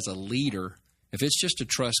step as a leader, if it's just to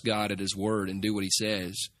trust God at His Word and do what He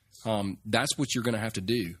says, that's what you're going to have to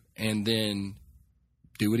do. And then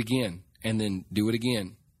do it again, and then do it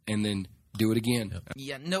again, and then do it again.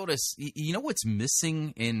 Yeah, notice, what's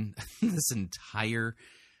missing in this entire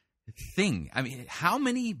thing? I mean, how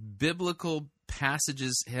many biblical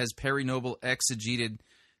passages has Perry Noble exegeted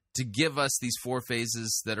to give us these 4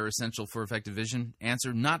 phases that are essential for effective vision?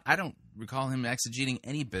 Answer, I don't recall him exegeting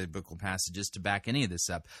any biblical passages to back any of this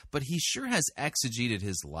up, but he sure has exegeted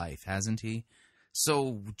his life, hasn't he?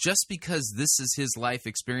 So just because this is his life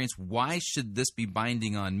experience, why should this be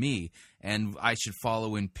binding on me? And I should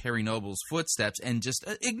follow in Perry Noble's footsteps and just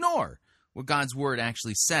ignore what God's Word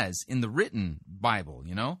actually says in the written Bible,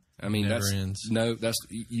 I mean, ends.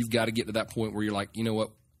 You've got to get to that point where you're like, you know what,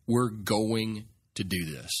 we're going to do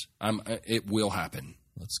this. It will happen.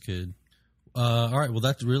 That's good. All right. Well,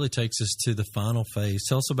 that really takes us to the final phase.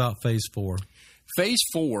 Tell us about phase 4. Phase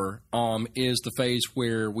 4 is the phase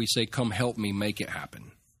where we say, come help me make it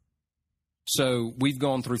happen. So we've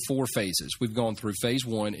gone through 4 phases. We've gone through phase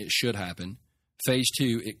 1, it should happen. Phase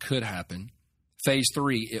 2, it could happen. Phase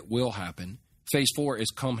 3, it will happen. Phase 4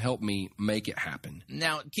 is come help me make it happen.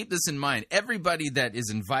 Now, keep this in mind. Everybody that is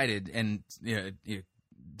invited and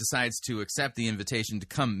decides to accept the invitation to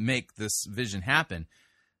come make this vision happen,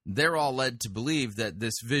 they're all led to believe that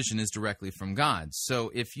this vision is directly from God. So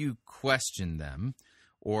if you question them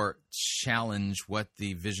or challenge what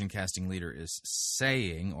the vision casting leader is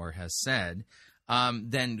saying or has said,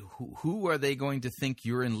 then who are they going to think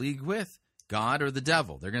you're in league with? God or the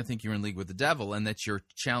devil? They're going to think you're in league with the devil and that you're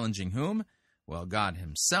challenging whom? Well, God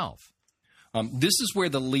Himself. This is where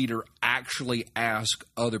the leader actually asks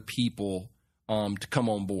other people to come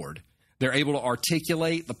on board. They're able to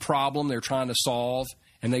articulate the problem they're trying to solve,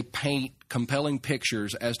 and they paint compelling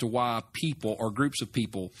pictures as to why people or groups of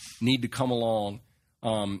people need to come along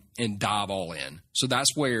and dive all in. So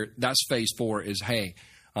that's phase 4 is, hey,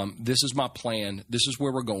 this is my plan. This is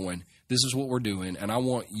where we're going. This is what we're doing. And I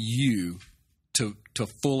want you to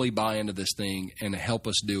fully buy into this thing and help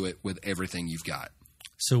us do it with everything you've got.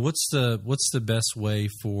 So what's the best way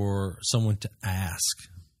for someone to ask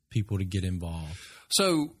people to get involved?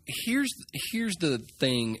 So here's the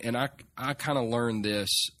thing, and I kind of learned this.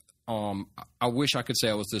 I wish I could say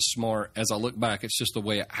I was this smart. As I look back, it's just the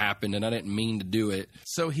way it happened, and I didn't mean to do it.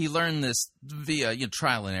 So he learned this via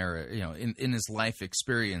trial and error, in his life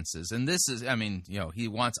experiences. And this is, he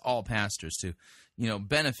wants all pastors to,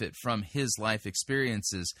 benefit from his life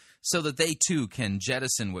experiences so that they too can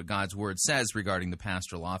jettison what God's word says regarding the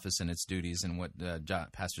pastoral office and its duties and what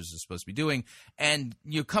pastors are supposed to be doing. And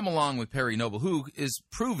you come along with Perry Noble, who is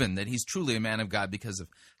proven that he's truly a man of God because of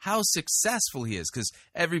how successful he is, because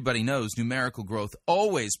everybody knows numerical growth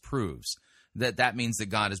always proves that means that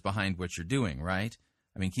God is behind what you're doing, right?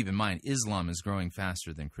 I mean, keep in mind, Islam is growing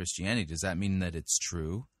faster than Christianity. Does that mean that it's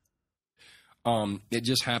true? It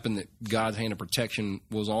just happened that God's hand of protection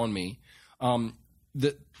was on me.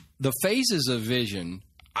 The phases of vision,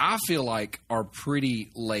 I feel like, are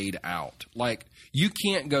pretty laid out. Like, you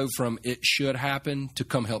can't go from it should happen to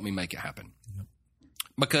come help me make it happen. Yep.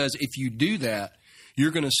 Because if you do that,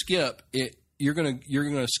 you're going to skip it. You're going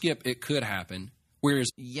to skip it could happen.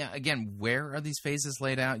 Whereas, again, where are these phases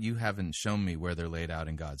laid out? You haven't shown me where they're laid out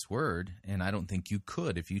in God's word, and I don't think you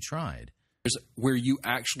could if you tried. Where you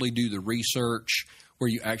actually do the research, where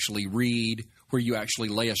you actually read, where you actually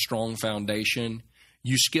lay a strong foundation.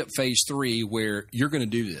 You skip phase 3 where you're going to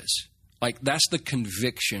do this. Like, that's the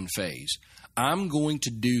conviction phase. I'm going to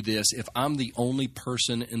do this. If I'm the only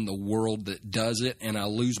person in the world that does it and I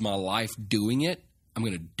lose my life doing it, I'm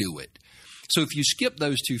going to do it. So if you skip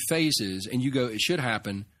those 2 phases and you go, it should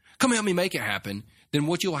happen, come help me make it happen, then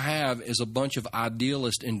what you'll have is a bunch of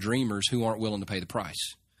idealists and dreamers who aren't willing to pay the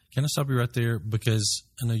price. Can I stop you right there? Because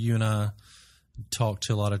I know you and I talk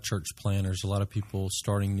to a lot of church planners, a lot of people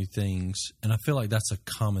starting new things, and I feel like that's a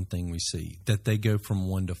common thing we see, that they go from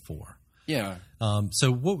 1 to 4. Yeah.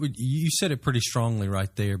 So what would you said it pretty strongly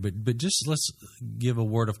right there, but just let's give a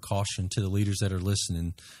word of caution to the leaders that are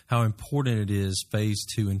listening, how important it is phase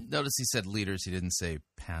 2 and notice he said leaders, he didn't say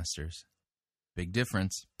pastors. Big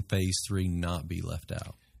difference. Phase 3 not be left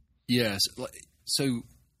out. Yes. So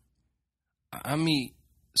I meet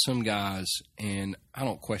some guys, and I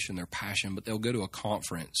don't question their passion, but they'll go to a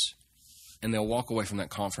conference and they'll walk away from that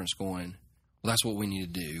conference going, well, that's what we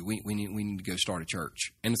need to do. We need to go start a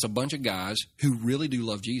church. And it's a bunch of guys who really do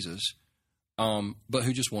love Jesus, but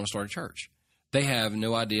who just want to start a church. They have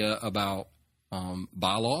no idea about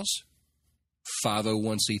bylaws,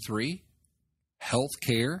 501c3, health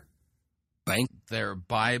care, bank, their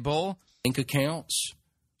Bible, bank accounts,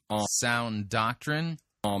 sound doctrine.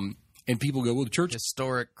 And people go, well, the church...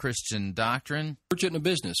 Historic Christian doctrine. Church isn't a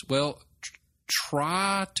business. Well,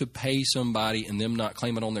 try to pay somebody and them not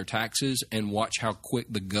claim it on their taxes and watch how quick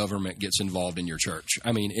the government gets involved in your church.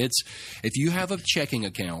 I mean, if you have a checking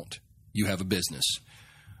account, you have a business.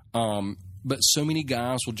 But so many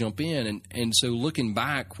guys will jump in. And so looking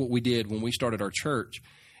back, what we did when we started our church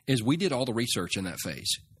is we did all the research in that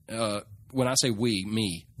phase. When I say we,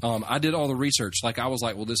 me, I did all the research. Like, I was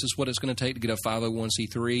like, well, this is what it's going to take to get a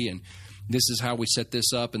 501c3, and this is how we set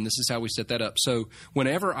this up, and this is how we set that up. So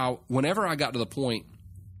whenever I got to the point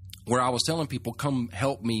where I was telling people, come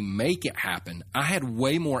help me make it happen, I had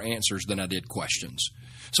way more answers than I did questions.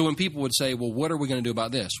 So when people would say, well, what are we going to do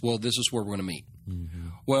about this? Well, this is where we're going to meet. Mm-hmm.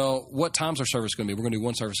 Well, what time's our service going to be? We're going to do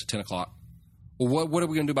one service at 10 o'clock. Well, what are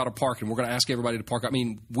we going to do about our parking? We're going to ask everybody to park. I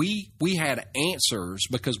mean, we had answers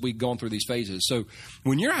because we'd gone through these phases. So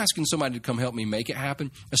when you're asking somebody to come help me make it happen,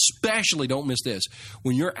 especially, don't miss this,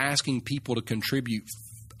 when you're asking people to contribute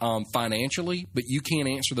financially, but you can't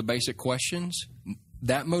answer the basic questions,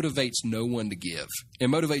 that motivates no one to give. It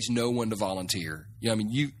motivates no one to volunteer. You know, I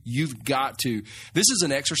mean, you've got to. This is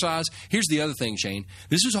an exercise. Here's the other thing, Shane.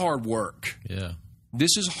 This is hard work. Yeah.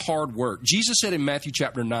 This is hard work. Jesus said in Matthew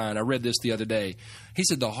chapter 9, I read this the other day, he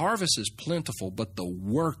said, the harvest is plentiful, but the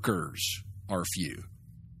workers are few.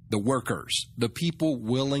 The workers, the people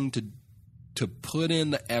willing to put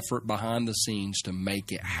in the effort behind the scenes to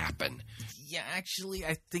make it happen. Yeah, actually,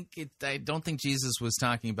 I don't think Jesus was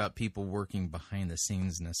talking about people working behind the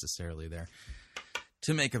scenes necessarily there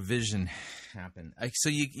to make a vision happen. So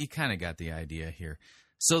you kind of got the idea here.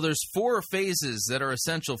 So there's 4 phases that are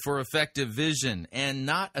essential for effective vision, and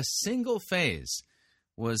not a single phase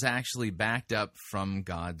was actually backed up from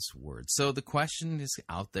God's word. So the question is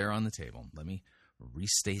out there on the table. Let me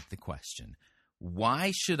restate the question.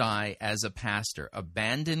 Why should I, as a pastor,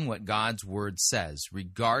 abandon what God's word says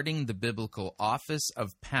regarding the biblical office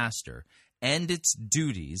of pastor and its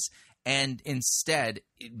duties, and instead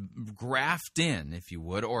graft in, if you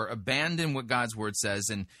would, or abandon what God's word says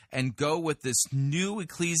and go with this new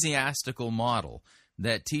ecclesiastical model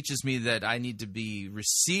that teaches me that I need to be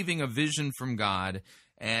receiving a vision from God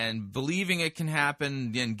and believing it can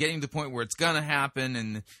happen and getting to the point where it's going to happen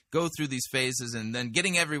and go through these phases and then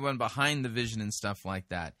getting everyone behind the vision and stuff like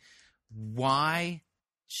that. Why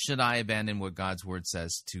should I abandon what God's Word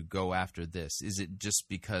says to go after this? Is it just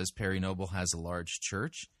because Perry Noble has a large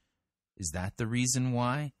church? Is that the reason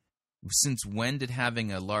why? Since when did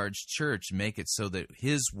having a large church make it so that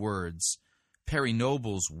his words, Perry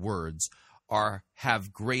Noble's words,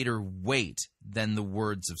 have greater weight than the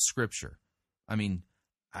words of Scripture? I mean,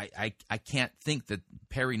 I can't think that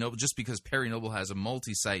Perry Noble, just because Perry Noble has a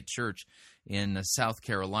multi-site church in South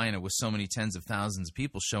Carolina with so many tens of thousands of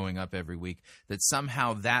people showing up every week, that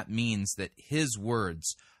somehow that means that his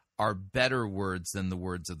words are better words than the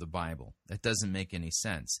words of the Bible. That doesn't make any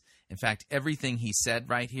sense. In fact, everything he said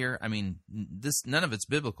right here, I mean, none of it's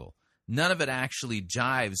biblical. None of it actually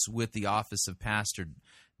jives with the office of pastor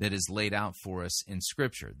that is laid out for us in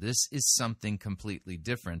Scripture. This is something completely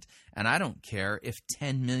different, and I don't care if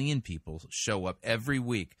 10 million people show up every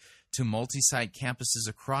week to multi-site campuses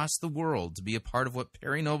across the world to be a part of what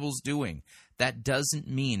Perry Noble's doing. That doesn't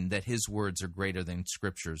mean that his words are greater than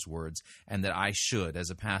Scripture's words, and that I should, as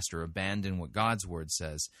a pastor, abandon what God's Word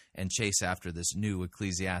says and chase after this new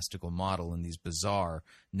ecclesiastical model and these bizarre,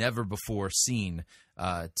 never-before-seen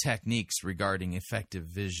techniques regarding effective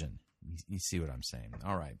vision. You see what I'm saying?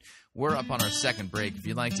 All right. We're up on our second break. If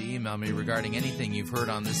you'd like to email me regarding anything you've heard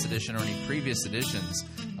on this edition or any previous editions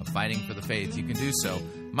of Fighting for the Faith, you can do so.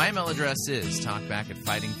 My email address is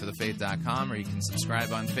talkback@fightingforthefaith.com, or you can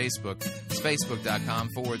subscribe on Facebook. It's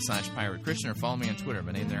facebook.com/Pirate Christian, or follow me on Twitter.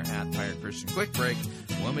 My name there @Pirate Christian. Quick break.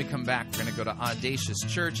 When we come back, we're going to go to Audacious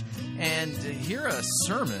Church and hear a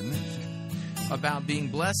sermon about being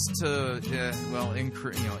blessed to,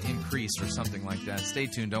 increase or something like that. Stay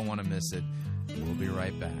tuned. Don't want to miss it. We'll be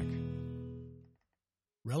right back.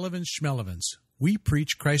 Relevance Schmelevance. We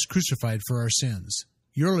preach Christ crucified for our sins.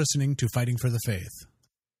 You're listening to Fighting for the Faith.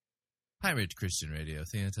 Pirate Christian Radio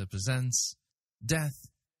Theater presents Death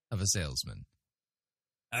of a Salesman.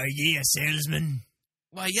 Are ye a salesman?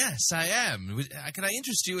 Why, yes, I am. Can I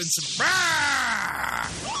interest you in some...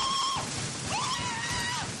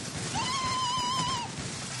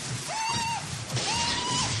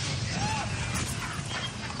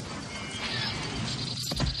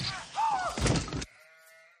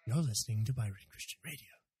 You're listening to Pirate Christian Radio.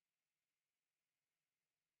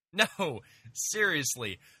 No,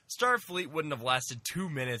 seriously. Starfleet wouldn't have lasted 2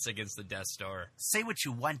 minutes against the Death Star. Say what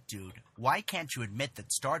you want, dude. Why can't you admit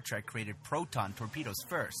that Star Trek created proton torpedoes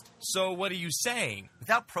first? So what are you saying?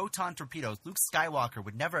 Without proton torpedoes, Luke Skywalker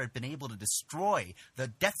would never have been able to destroy the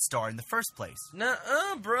Death Star in the first place.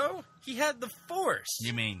 Nuh-uh, bro. He had the Force.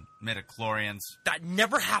 You mean midichlorians? That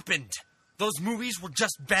never happened. Those movies were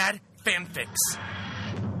just bad fanfics.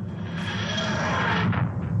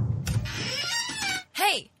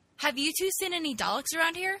 Hey, have you two seen any Daleks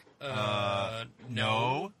around here?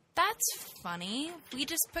 No. That's funny. We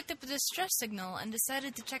just picked up a distress signal and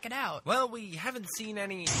decided to check it out. Well, we haven't seen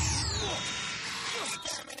any...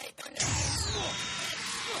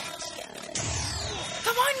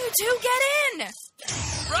 Come on, you two, get in!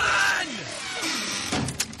 Run!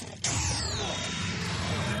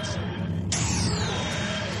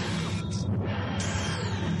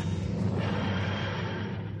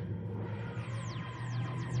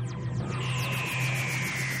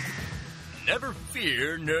 Never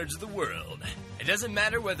fear, nerds of the world. It doesn't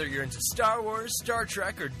matter whether you're into Star Wars, Star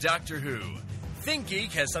Trek, or Doctor Who.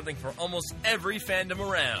 ThinkGeek has something for almost every fandom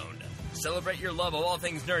around. Celebrate your love of all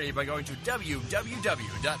things nerdy by going to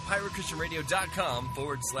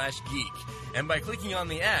www.piratechristianradio.com/geek. And by clicking on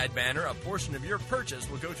the ad banner, a portion of your purchase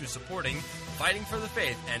will go to supporting Fighting for the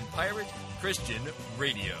Faith and Pirate Christian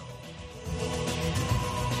Radio.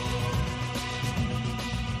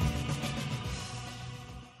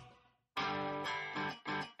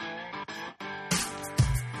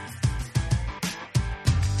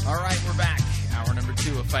 All right, we're back. Hour number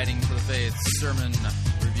 2 of Fighting for the Faith sermon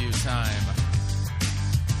review time.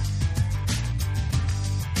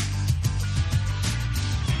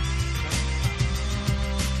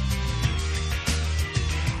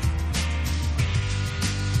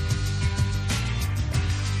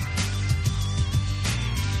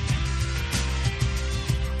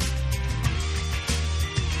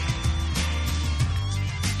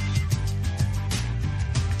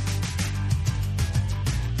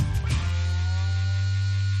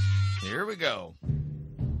 Here we go.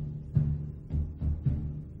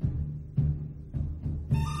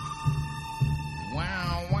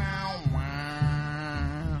 Wow, wow,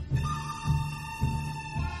 wow.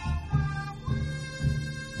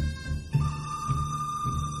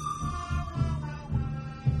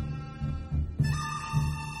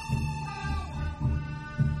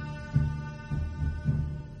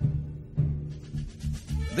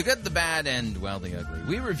 The good, the bad, and, well, the ugly.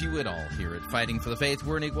 We review it all here at Fighting for the Faith.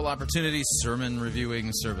 We're an equal opportunity sermon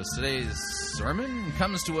reviewing service. Today's sermon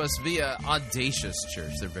comes to us via Audacious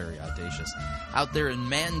Church. They're very audacious. Out there in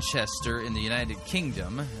Manchester in the United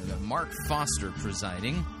Kingdom, Mark Foster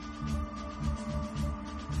presiding.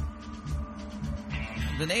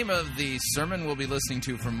 The name of the sermon we'll be listening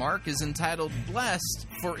to from Mark is entitled Blessed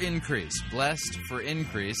for Increase. Blessed for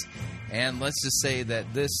Increase. And let's just say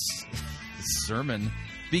that this sermon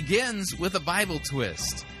begins with a Bible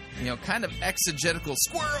twist, kind of exegetical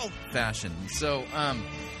squirrel fashion. So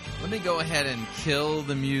let me go ahead and kill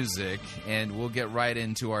the music, and we'll get right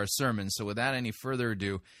into our sermon. So without any further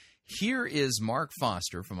ado, here is Mark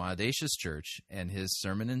Foster from Audacious Church and his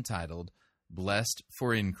sermon entitled Blessed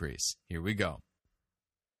for Increase. Here we go.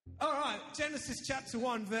 All right, Genesis chapter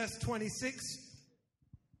 1, verse 26.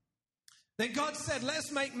 Then God said, let's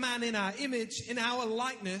make man in our image, in our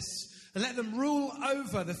likeness, and let them rule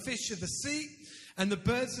over the fish of the sea and the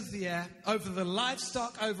birds of the air, over the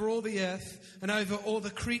livestock, over all the earth, and over all the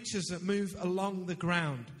creatures that move along the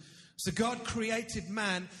ground. So God created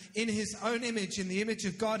man in his own image. In the image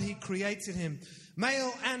of God, he created him.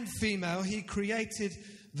 Male and female, he created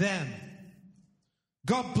them.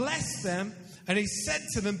 God blessed them, and he said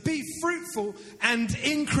to them, be fruitful and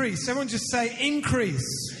increase. Everyone just say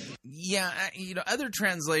increase. Yeah, other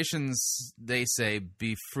translations, they say,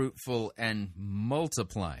 be fruitful and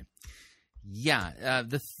multiply. Yeah,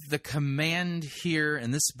 the command here,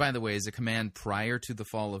 and this, by the way, is a command prior to the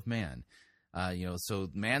fall of man. So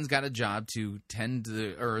man's got a job to tend to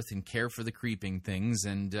the earth and care for the creeping things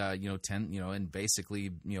and, and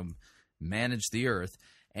basically, manage the earth.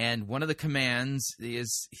 And one of the commands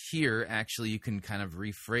is here, actually, you can kind of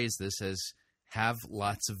rephrase this as have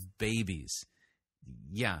lots of babies.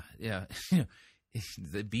 Yeah.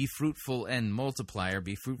 The be fruitful and multiply, or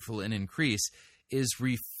be fruitful and increase, is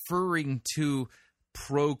referring to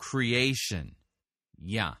procreation.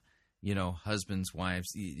 Yeah. Husbands, wives,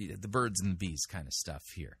 the birds and the bees kind of stuff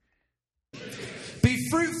here. Be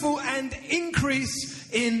fruitful and increase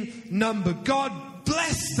in number. God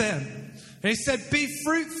blessed them. And he said, be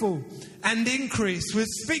fruitful and increase. We're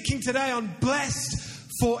speaking today on blessed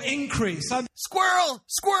for increase. Squirrel!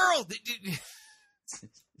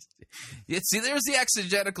 See, there's the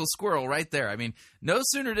exegetical squirrel right there. I mean, no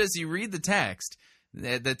sooner does he read the text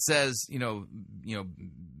that says,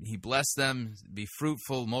 he blessed them, be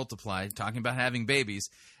fruitful, multiply, talking about having babies.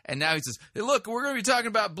 And now he says, hey, look, we're going to be talking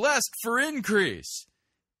about blessed for increase.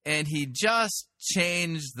 And he just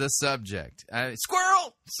changed the subject.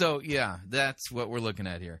 Squirrel! So, yeah, that's what we're looking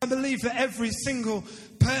at here. I believe that every single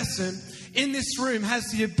person in this room has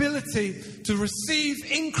the ability to receive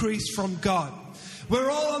increase from God. We're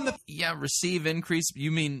all on the... Yeah, receive increase.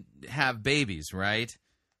 You mean have babies, right?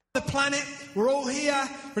 The planet, we're all here.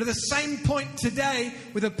 We're at the same point today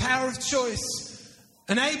with a power of choice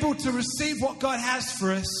and able to receive what God has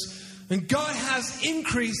for us. And God has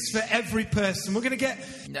increase for every person. We're going to get...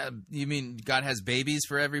 You mean God has babies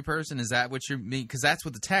for every person? Is that what you mean? Because that's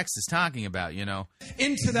what the text is talking about,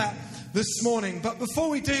 Into that this morning. But before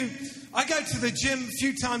we do, I go to the gym a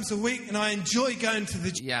few times a week, and I enjoy going to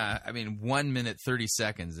the gym. Yeah, 1 minute, 30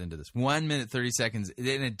 seconds into this. 1 minute, 30 seconds, and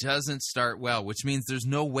it doesn't start well, which means there's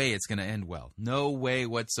no way it's going to end well. No way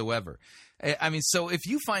whatsoever. So if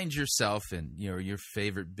you find yourself in your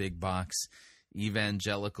favorite big box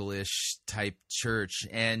evangelical-ish type church,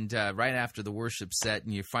 and right after the worship set,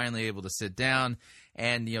 and you're finally able to sit down,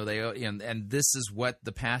 and and this is what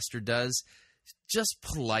the pastor does, just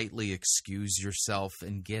politely excuse yourself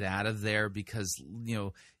and get out of there, because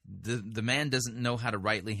the man doesn't know how to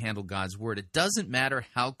rightly handle God's word. It doesn't matter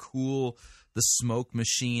how cool the smoke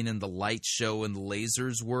machine and the light show and the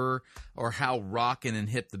lasers were, or how rockin' and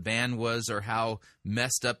hip the band was, or how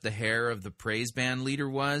messed up the hair of the praise band leader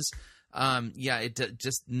was.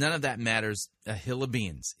 Just none of that matters a hill of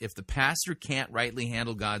beans. If the pastor can't rightly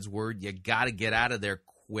handle God's word, you got to get out of there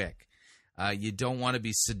quick. You don't want to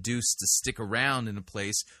be seduced to stick around in a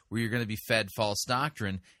place where you're going to be fed false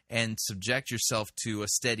doctrine and subject yourself to a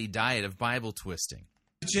steady diet of Bible twisting.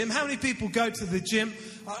 Gym. How many people go to the gym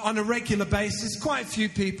on a regular basis? Quite a few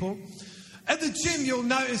people. At the gym, you'll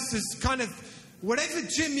notice there's kind of, whatever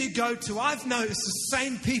gym you go to, I've noticed the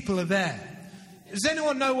same people are there. Does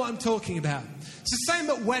anyone know what I'm talking about? It's the same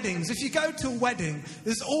at weddings. If you go to a wedding,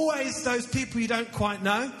 there's always those people you don't quite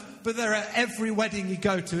know, but they're at every wedding you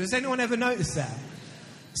go to. Has anyone ever noticed that?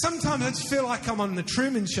 Sometimes I just feel like I'm on the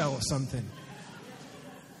Truman Show or something.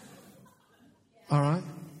 All right?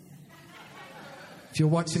 If you're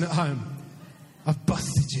watching at home, I've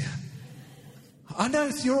busted you. I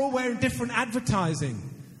notice you're all wearing different advertising.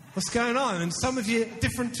 What's going on? And some of you at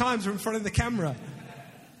different times are in front of the camera.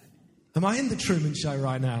 Am I in the Truman Show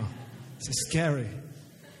right now? This is scary.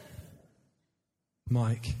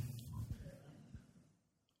 Mike.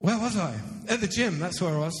 Where was I? At the gym, that's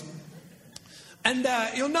where I was. And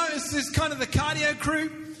you'll notice there's kind of the cardio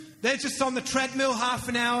crew. They're just on the treadmill half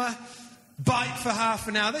an hour, bike for half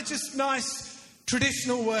an hour. They're just nice,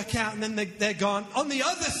 traditional workout, and then they're gone. On the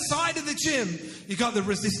other side of the gym, you've got the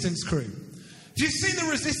resistance crew. If you've seen the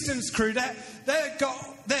resistance crew,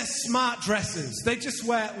 they're smart dressers. They just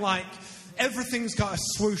wear, like, everything's got a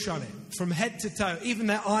swoosh on it, from head to toe. Even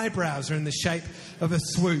their eyebrows are in the shape of a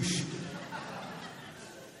swoosh.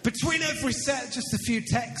 Between every set, just a few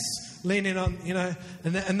techs leaning on,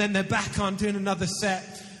 and then they're back on doing another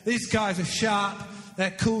set. These guys are sharp.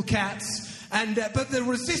 They're cool cats. But the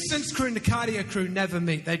resistance crew and the cardio crew never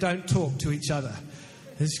meet. They don't talk to each other.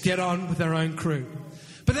 They just get on with their own crew.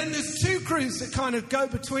 But then there's two crews that kind of go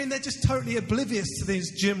between. They're just totally oblivious to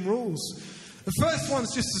these gym rules. The first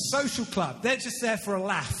one's just a social club. They're just there for a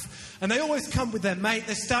laugh. And they always come with their mate.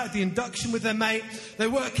 They start the induction with their mate. They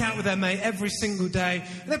work out with their mate every single day.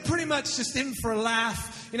 And they're pretty much just in for a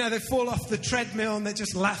laugh. They fall off the treadmill and they're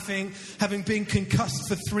just laughing, having been concussed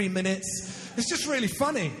for 3 minutes. It's just really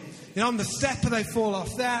funny. On the stepper, they fall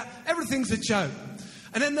off that. Everything's a joke.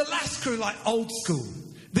 And then the last crew, like old school.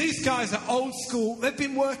 These guys are old school. They've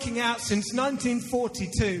been working out since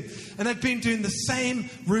 1942, and they've been doing the same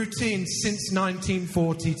routine since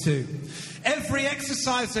 1942. Every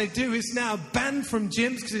exercise they do is now banned from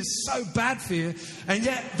gyms because it's so bad for you, and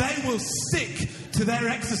yet they will stick to their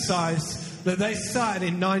exercise that they started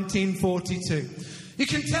in 1942. You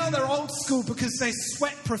can tell they're old school because they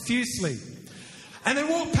sweat profusely. And they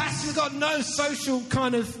walk past and they've got no social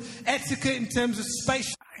kind of etiquette in terms of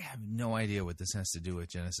space. I have no idea what this has to do with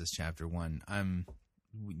Genesis chapter 1.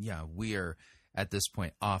 We are at this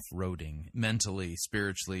point off-roading mentally,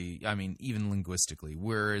 spiritually, even linguistically.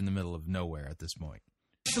 We're in the middle of nowhere at this point.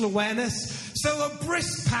 Awareness. So a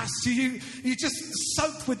brisk past you just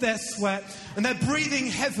soaked with their sweat and they're breathing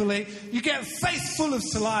heavily. You get a face full of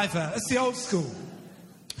saliva. That's the old school.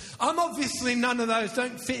 I'm obviously none of those.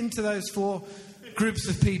 Don't fit into those 4 groups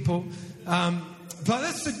of people. But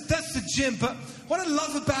that's the gym. But what I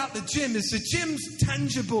love about the gym is the gym's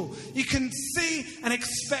tangible. You can see and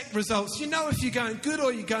expect results. You know if you're going good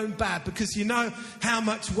or you're going bad because you know how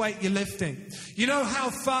much weight you're lifting. You know how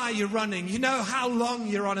far you're running. You know how long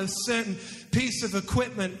you're on a certain piece of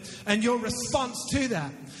equipment and your response to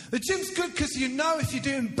that. The gym's good because you know if you're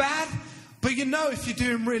doing bad, but you know if you're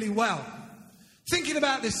doing really well. Thinking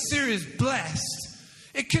about this series, Blessed,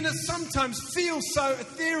 it can sometimes feel so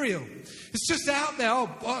ethereal. It's just out there.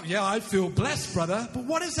 Oh, yeah, I feel blessed, brother. But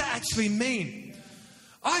what does that actually mean?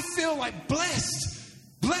 I feel like blessed.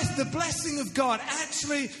 The blessing of God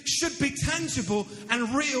actually should be tangible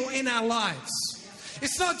and real in our lives.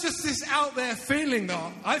 It's not just this out there feeling,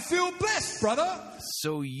 though. I feel blessed, brother.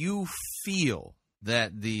 So you feel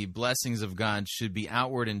that the blessings of God should be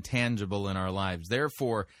outward and tangible in our lives.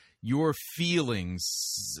 Therefore, your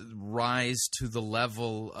feelings rise to the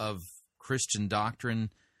level of Christian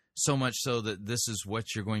doctrine, so much so that this is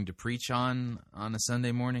what you're going to preach on a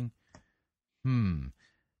Sunday morning?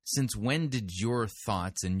 Since when did your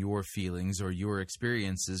thoughts and your feelings or your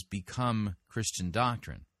experiences become Christian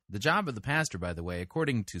doctrine? The job of the pastor, by the way,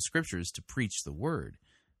 according to Scripture, is to preach the Word.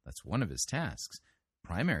 That's one of his tasks,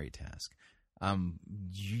 primary task.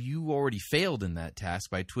 You already failed in that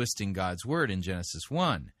task by twisting God's Word in Genesis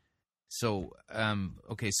 1. So,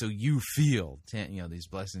 so you feel, these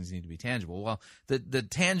blessings need to be tangible. Well, the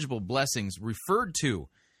tangible blessings referred to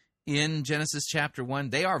in Genesis chapter 1,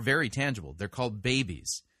 they are very tangible. They're called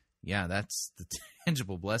babies. Yeah, that's the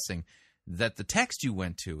tangible blessing that the text you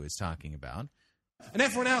went to is talking about. And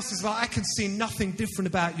everyone else is like, I can see nothing different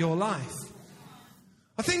about your life.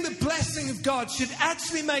 I think the blessing of God should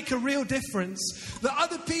actually make a real difference. That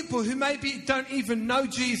other people who maybe don't even know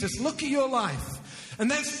Jesus look at your life and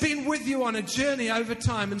they've been with you on a journey over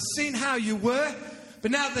time and seen how you were, but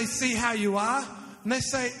now they see how you are, and they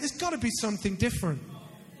say, there's got to be something different.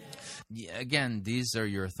 Yeah, again, these are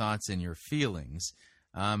your thoughts and your feelings.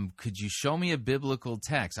 Could you show me a biblical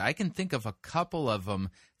text? I can think of a couple of them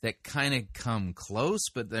that kind of come close,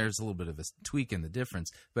 but there's a little bit of a tweak in the difference,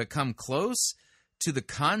 but come close to the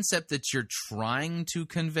concept that you're trying to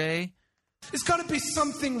convey. There's got to be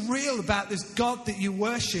something real about this God that you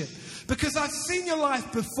worship. Because I've seen your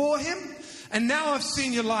life before Him, and now I've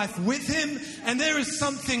seen your life with Him, and there is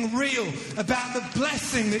something real about the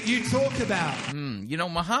blessing that you talk about.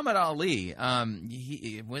 Muhammad Ali,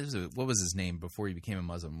 what was his name before he became a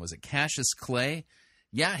Muslim? Was it Cassius Clay?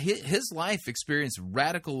 Yeah, his life experienced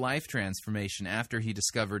radical life transformation after he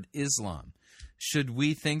discovered Islam. Should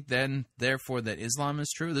we think then, therefore, that Islam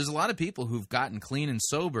is true? There's a lot of people who've gotten clean and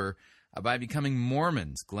sober by becoming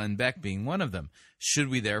Mormons, Glenn Beck being one of them. Should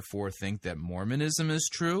we therefore think that Mormonism is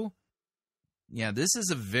true? Yeah, this is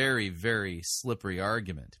a very, very slippery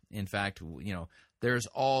argument. In fact, there's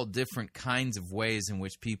all different kinds of ways in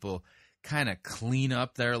which people kind of clean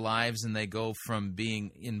up their lives, and they go from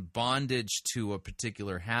being in bondage to a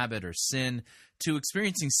particular habit or sin to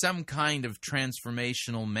experiencing some kind of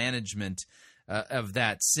transformational management of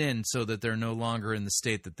that sin so that they're no longer in the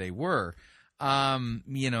state that they were. And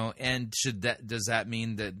does that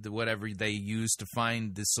mean that whatever they use to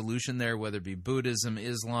find the solution there, whether it be Buddhism,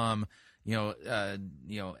 Islam,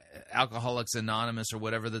 Alcoholics Anonymous or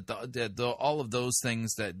whatever, that all of those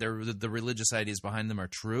things that the religious ideas behind them are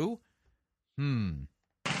true? God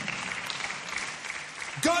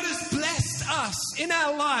has blessed us in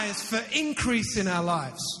our lives for increase in our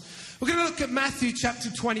lives. We're going to look at Matthew chapter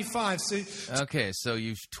 25. Okay, so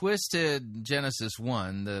you've twisted Genesis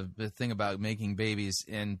 1, the thing about making babies,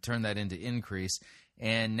 and turned that into increase.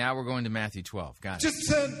 And now we're going to Matthew 12. Got it. Just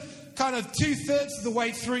turn kind of 2/3 of the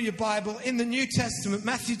way through your Bible in the New Testament,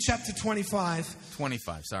 Matthew chapter 25.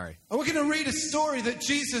 25, sorry. And we're going to read a story that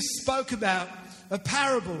Jesus spoke about, a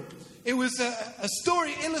parable. It was a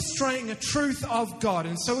story illustrating a truth of God.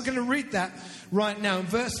 And so we're going to read that right now. In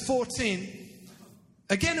verse 14,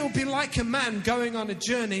 again, it will be like a man going on a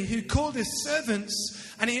journey who called his servants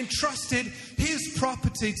and he entrusted his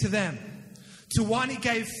property to them. To one, he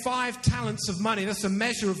gave 5 talents of money. That's a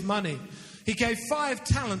measure of money. He gave 5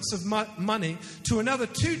 talents of money, to another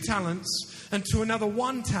 2 talents, and to another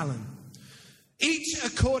 1 talent, each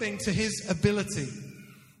according to his ability.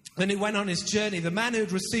 Then he went on his journey. The man who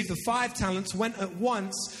had received the 5 talents went at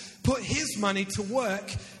once, put his money to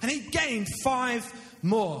work, and he gained 5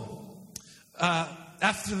 more.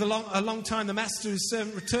 After a long time, the master of his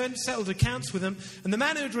servant returned, settled accounts with him, and the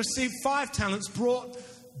man who had received 5 talents brought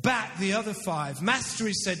back the other 5. Master,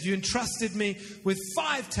 he said, you entrusted me with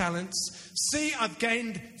 5 talents. See, I've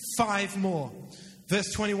gained 5 more.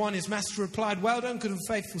 Verse 21, his master replied, well done, good and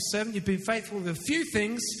faithful servant. You've been faithful with a few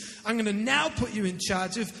things. I'm going to now put you in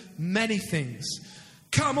charge of many things.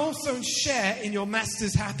 Come also and share in your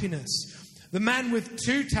master's happiness. The man with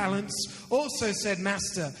 2 talents also said,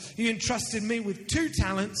 Master, you entrusted me with 2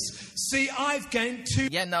 talents. See, I've gained 2.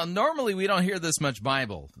 Yeah, now, normally we don't hear this much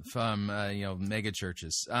Bible from, mega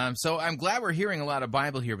churches. So I'm glad we're hearing a lot of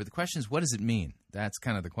Bible here. But the question is, what does it mean? That's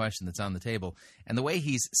kind of the question that's on the table. And the way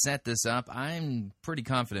he's set this up, I'm pretty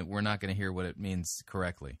confident we're not going to hear what it means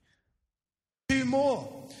correctly. 2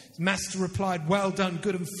 more. Master replied, well done,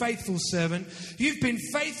 good and faithful servant. You've been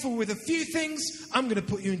faithful with a few things. I'm going to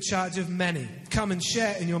put you in charge of many. Come and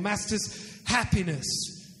share in your master's happiness.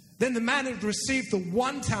 Then the man who had received the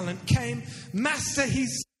 1 talent came. Master, he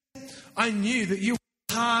said, I knew that you were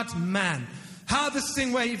a hard man,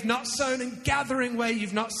 harvesting where you've not sown and gathering where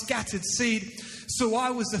you've not scattered seed. So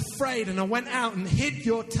I was afraid and I went out and hid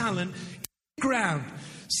your talent in the ground.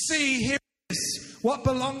 See, here is what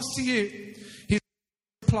belongs to you.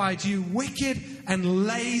 Replied, you wicked and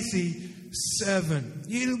lazy servant.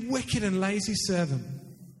 You wicked and lazy servant.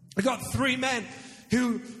 I got 3 men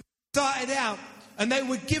who started out and they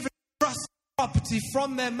were given trust property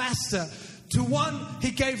from their master. To one,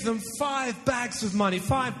 he gave them 5 bags of money,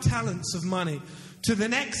 5 talents of money. To the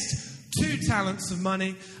next, 2 talents of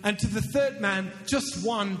money. And to the 3rd man, just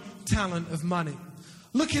 1 talent of money.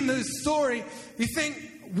 Look in the story, you think,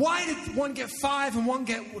 why did one get 5 and one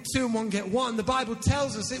get 2 and one get 1? The Bible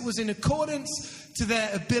tells us it was in accordance to their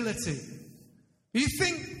ability. You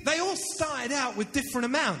think they all started out with different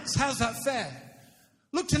amounts. How's that fair?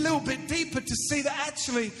 Looked a little bit deeper to see that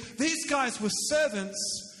actually these guys were servants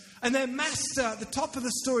and their master, at the top of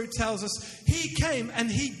the story tells us, he came and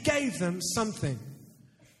he gave them something.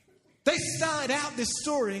 They started out this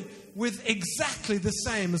story with exactly the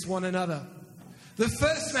same as one another. The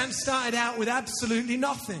first man started out with absolutely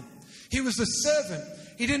nothing. He was a servant.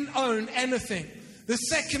 He didn't own anything. The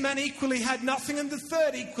second man equally had nothing, and the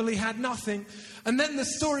third equally had nothing. And then the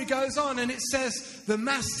story goes on, and it says the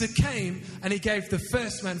master came, and he gave the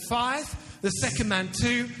first man 5, the second man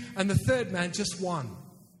 2, and the third man just 1.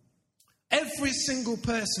 Every single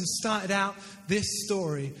person started out this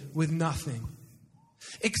story with nothing,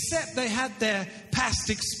 except they had their past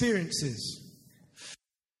experiences.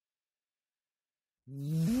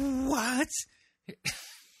 What?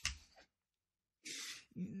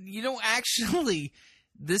 Actually,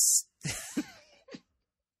 this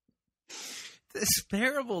this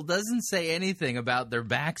parable doesn't say anything about their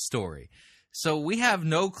backstory. So we have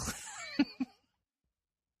no clue.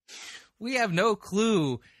 we have no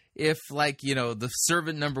clue if, like, you know, the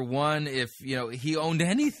servant number one, if, you know, he owned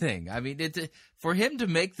anything. I mean, for him to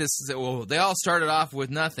make this, well, they all started off with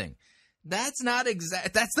nothing. That's not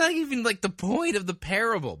even like the point of the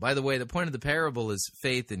parable. By the way, the point of the parable is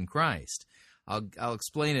faith in Christ. I'll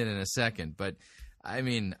explain it in a second, but I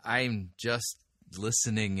mean, I'm just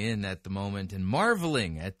listening in at the moment and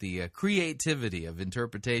marveling at the creativity of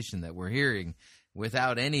interpretation that we're hearing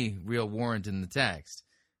without any real warrant in the text.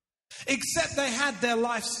 Except they had their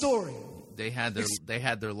life story. They had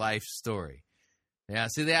their life story. Yeah,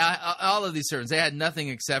 see, all of these servants, they had nothing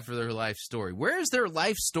except for their life story. Where is their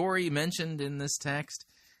life story mentioned in this text?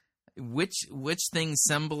 Which thing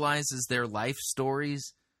symbolizes their life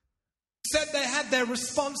stories? Except they had their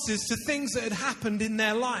responses to things that had happened in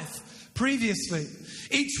their life previously.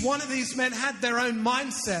 Each one of these men had their own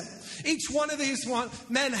mindset. Each one of these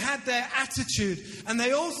men had their attitude. And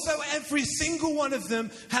they also, every single one of them,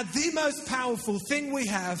 had the most powerful thing we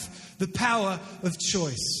have, the power of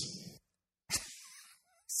choice.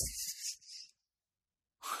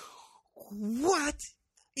 What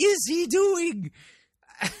is he doing?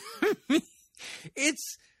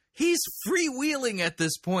 He's freewheeling at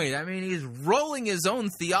this point. I mean, he's rolling his own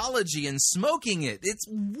theology and smoking it. It's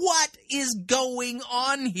what is going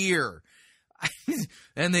on here?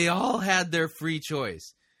 And they all had their free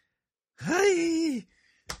choice.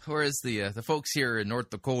 Or as the folks here in North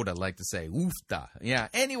Dakota like to say, oofta. Yeah,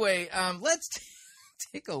 anyway, let's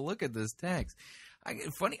take a look at this text. I'm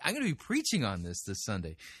going to be preaching on this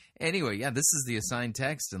Sunday. Anyway, yeah, this is the assigned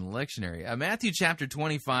text in the lectionary. Matthew chapter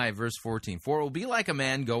 25, verse 14. For it will be like a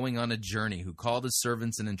man going on a journey who called his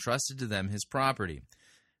servants and entrusted to them his property.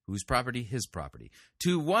 Whose property? His property.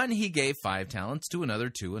 To one he gave 5 talents, to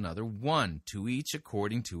another 1, to each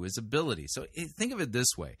according to his ability. So think of it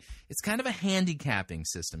this way. It's kind of a handicapping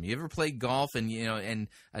system. You ever played golf and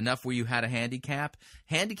enough where you had a handicap?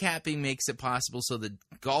 Handicapping makes it possible so that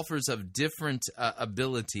golfers of different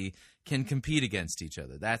ability can compete against each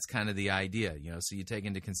other. That's kind of the idea, so you take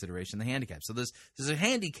into consideration the handicap. So there's a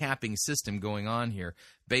handicapping system going on here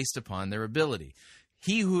based upon their ability.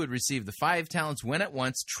 He who had received the 5 talents went at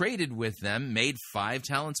once, traded with them, made 5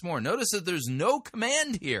 talents more. Notice that there's no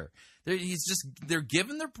command here. They're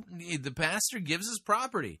given the pastor gives his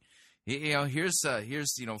property. Here's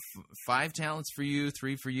 5 talents for you,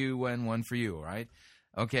 3 for you, and 1 for you. Right?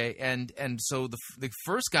 Okay, and so the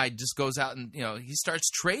first guy just goes out and he starts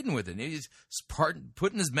trading with it. He's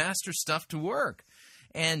putting his master's stuff to work.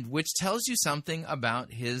 And which tells you something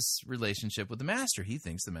about his relationship with the master. He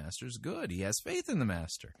thinks the master is good. He has faith in the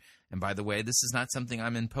master. And by the way, this is not something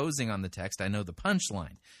I'm imposing on the text. I know the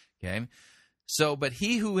punchline. Okay? So, but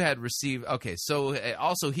he who had received,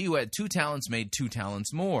 also he who had 2 talents made 2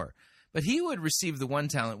 talents more. But he who had received the 1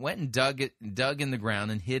 talent went and dug in the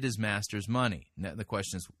ground and hid his master's money. Now, the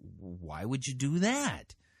question is, why would you do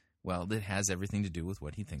that? Well, it has everything to do with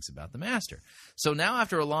what he thinks about the master. So now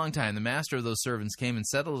after a long time, the master of those servants came and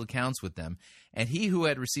settled accounts with them. And he who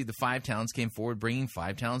had received the 5 talents came forward, bringing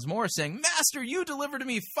 5 talents more, saying, Master, you delivered to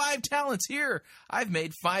me 5 talents. Here, I've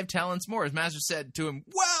made 5 talents more. His master said to him,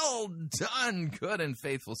 Well done, good and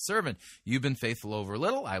faithful servant. You've been faithful over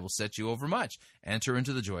little. I will set you over much. Enter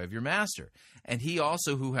into the joy of your master. And he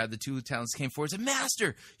also who had the 2 talents came forward and said,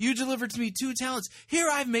 Master, you delivered to me 2 talents. Here,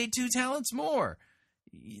 I've made 2 talents more.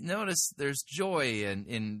 Notice there's joy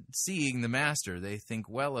in seeing the master. They think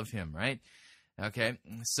well of him, right? Okay,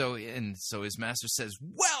 so his master says,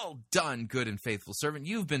 Well done, good and faithful servant.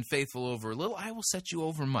 You've been faithful over a little. I will set you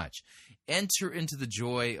over much. Enter into the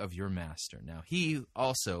joy of your master. Now he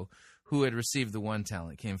also, who had received the 1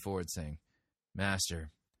 talent, came forward saying,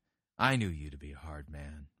 Master, I knew you to be a hard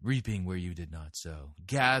man, reaping where you did not sow,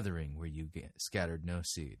 gathering where you scattered no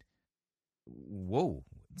seed. Whoa,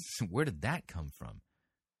 where did that come from?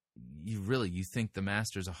 You think the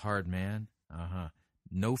master's a hard man?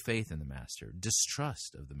 No faith in the master,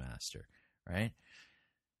 distrust of the master, right?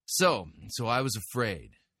 So I was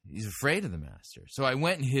afraid. He's afraid of the master. So I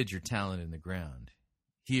went and hid your talent in the ground.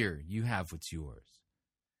 Here, you have what's yours.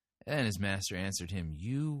 And his master answered him,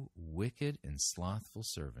 You wicked and slothful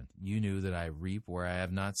servant, you knew that I reap where I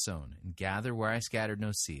have not sown, and gather where I scattered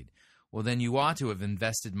no seed. Well, then you ought to have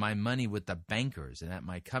invested my money with the bankers, and at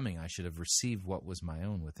my coming I should have received what was my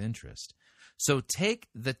own with interest. So take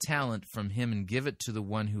the talent from him and give it to the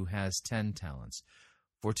one who has 10 talents.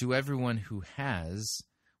 For to everyone who has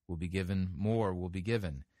will be given, more will be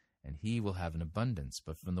given, and he will have an abundance.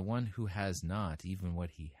 But from the one who has not, even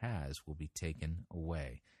what he has will be taken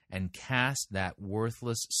away. And cast that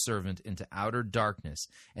worthless servant into outer darkness,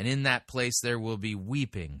 and in that place there will be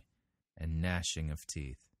weeping and gnashing of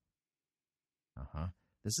teeth.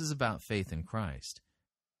 This is about faith in Christ.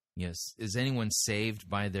 Yes, is anyone saved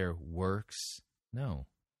by their works? No.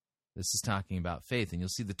 This is talking about faith. And you'll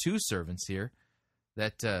see the two servants here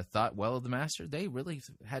that thought well of the master. They really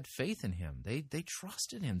had faith in him. They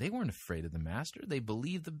trusted him. They weren't afraid of the master. They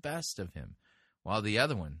believed the best of him. While the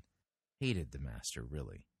other one hated the master,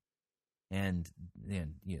 really. And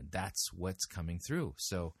that's what's coming through.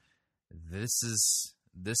 So this is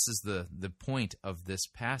the point of this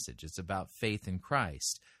passage. It's about faith in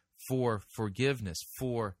Christ, for forgiveness,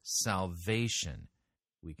 for salvation.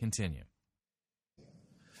 We continue.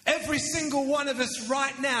 Every single one of us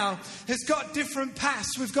right now has got different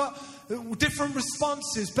paths. We've got different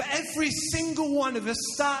responses. But every single one of us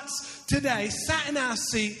starts today, sat in our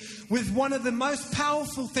seat, with one of the most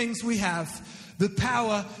powerful things we have, the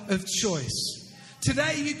power of choice.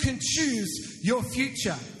 Today you can choose your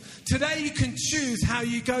future. Today you can choose how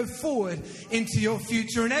you go forward into your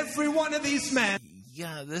future. And every one of these men...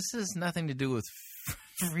 Yeah, this has nothing to do with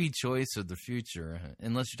free choice of the future,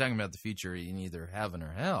 unless you're talking about the future in either heaven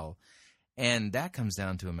or hell. And that comes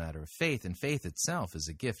down to a matter of faith, and faith itself is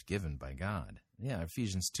a gift given by God. Yeah,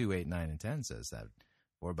 Ephesians 2, 8, 9, and 10 says that.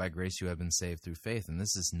 For by grace you have been saved through faith, and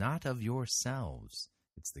this is not of yourselves.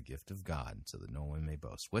 It's the gift of God, so that no one may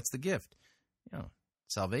boast. What's the gift?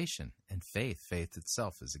 Salvation and faith. Faith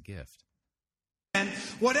itself is a gift. And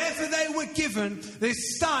whatever they were given, they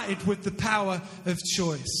started with the power of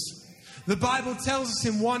choice. The Bible tells us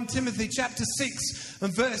in 1 Timothy chapter 6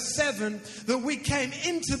 and verse 7 that we came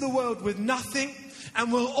into the world with nothing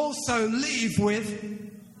and will also leave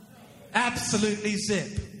with absolutely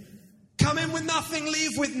zip. Come in with nothing,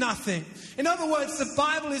 leave with nothing. In other words, the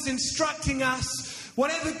Bible is instructing us,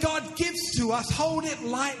 whatever God gives to us, hold it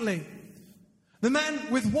lightly. The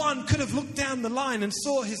man with one could have looked down the line and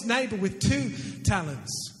saw his neighbor with 2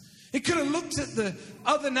 talents. He could have looked at the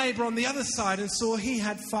other neighbor on the other side and saw he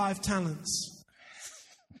had 5 talents.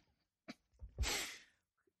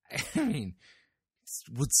 I mean,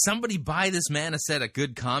 would somebody buy this man a set of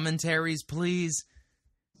good commentaries, please?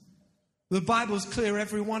 The Bible's clear,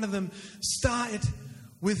 every one of them started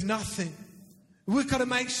with nothing. We've got to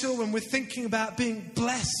make sure when we're thinking about being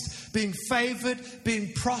blessed, being favored,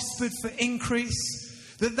 being prospered for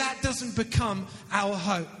increase, that doesn't become our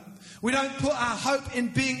hope. We don't put our hope in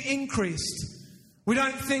being increased. We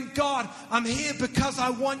don't think, God, I'm here because I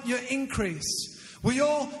want your increase. We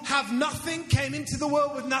all have nothing, came into the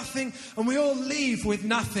world with nothing, and we all leave with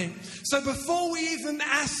nothing. So before we even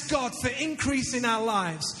ask God for increase in our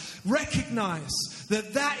lives, recognize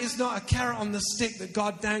that is not a carrot on the stick that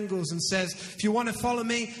God dangles and says, if you want to follow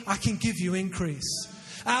me, I can give you increase.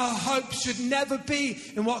 Our hope should never be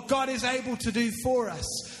in what God is able to do for us.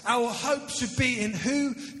 Our hope should be in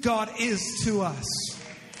who God is to us.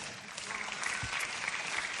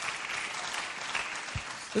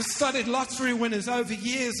 I've studied lottery winners over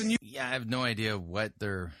years, and I have no idea what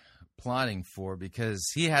they're plotting for, because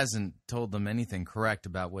he hasn't told them anything correct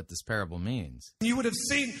about what this parable means. You would have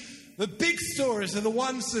seen the big stories are the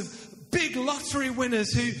ones of big lottery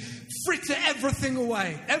winners who fritter everything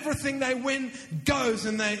away. Everything they win goes,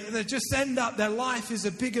 and they just end up, their life is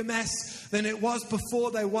a bigger mess than it was before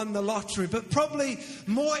they won the lottery. But probably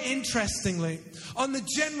more interestingly, on the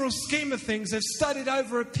general scheme of things, they've studied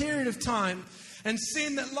over a period of time and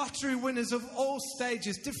seen that lottery winners of all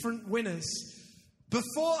stages, different winners,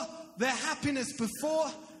 before their happiness before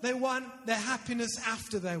they won, their happiness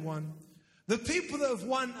after they won. The people that have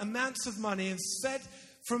won amounts of money have said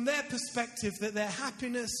from their perspective that their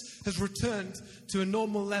happiness has returned to a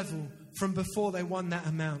normal level from before they won that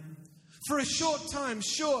amount. For a short time,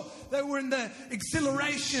 sure, they were in the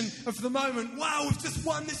exhilaration of the moment. Wow, we've just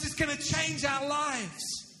won. This is going to change our lives.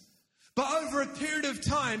 But over a period of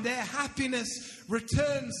time, their happiness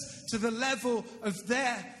returns to the level of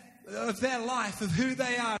their life, of who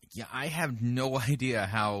they are. Yeah, I have no idea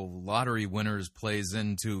how lottery winners plays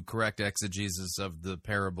into correct exegesis of the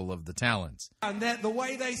parable of the talents. And the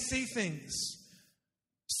way they see things.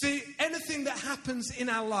 See, anything that happens in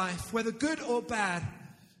our life, whether good or bad,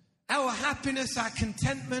 our happiness, our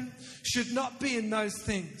contentment should not be in those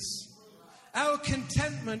things. Our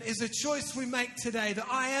contentment is a choice we make today, that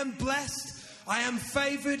I am blessed, I am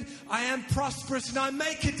favored, I am prosperous, and I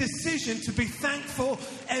make a decision to be thankful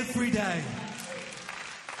every day.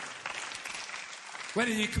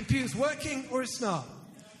 Whether your computer's working or it's not,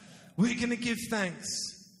 we're going to give thanks.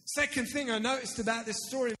 Second thing I noticed about this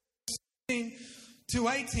story, 16 to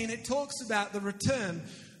 18, it talks about the return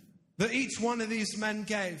that each one of these men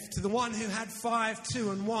gave. To the one who had 5,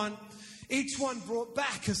 2, and 1, each one brought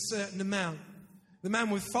back a certain amount. The man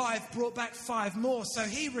with 5 brought back 5 more. So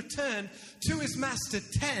he returned to his master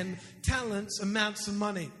 10 talents amounts of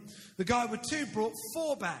money. The guy with 2 brought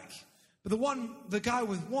 4 back. But the guy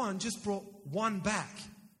with 1 just brought 1 back.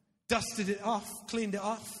 Dusted it off, cleaned it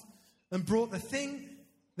off, and brought the thing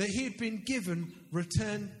that he had been given,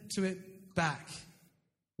 returned to it back.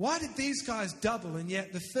 Why did these guys double, and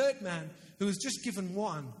yet the third man, who was just given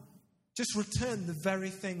 1, just returned the very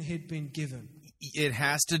thing he'd been given? It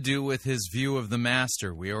has to do with his view of the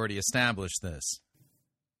master. We already established this.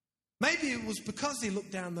 Maybe it was because he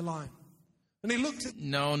looked down the line. And he looked at...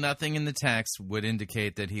 No, nothing in the text would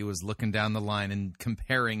indicate that he was looking down the line and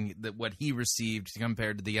comparing what he received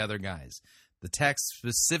compared to the other guys. The text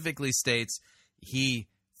specifically states he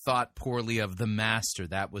thought poorly of the master.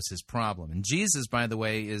 That was his problem. And Jesus, by the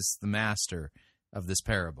way, is the master of this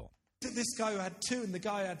parable. This guy who had 2 and the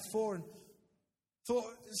guy who had 4 and thought,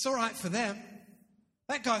 it's all right for them.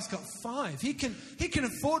 That guy's got 5. He can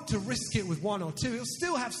afford to risk it with 1 or 2. He'll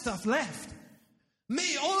still have stuff left.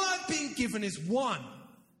 Me, all I've been given is 1.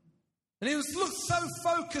 And he was so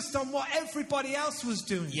focused on what everybody else was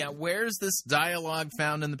doing. Yeah, where's this dialogue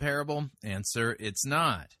found in the parable? Answer, it's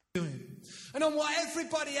not. And on what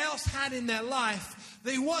everybody else had in their life,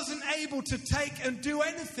 they wasn't able to take and do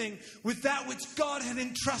anything with that which God had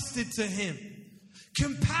entrusted to him.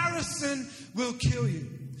 Comparison will kill you.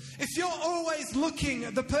 If you're always looking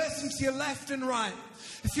at the person to your left and right,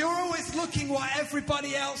 if you're always looking what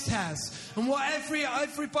everybody else has and what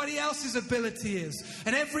everybody else's ability is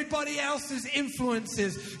and everybody else's influence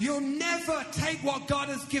is, you'll never take what God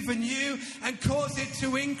has given you and cause it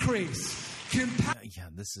to increase. Yeah,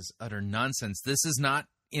 this is utter nonsense. This is not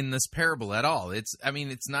in this parable at all. It's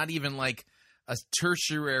not even like a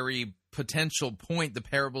tertiary potential point the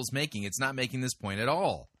parable's making. It's not making this point at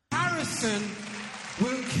all. Comparison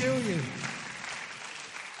will kill you.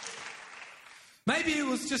 Maybe it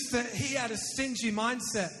was just that he had a stingy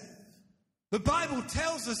mindset. The Bible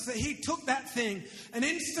tells us that he took that thing and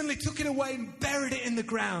instantly took it away and buried it in the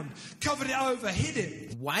ground, covered it over, hid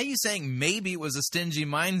it. Why are you saying maybe it was a stingy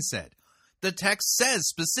mindset? The text says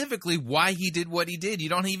specifically why he did what he did. You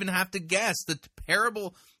don't even have to guess. The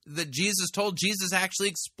parable that Jesus told, Jesus actually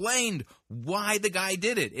explained why the guy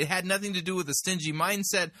did it. It had nothing to do with a stingy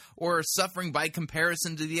mindset or suffering by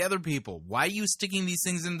comparison to the other people. Why are you sticking these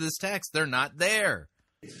things into this text? They're not there.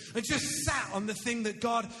 And just sat on the thing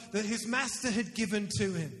that his master had given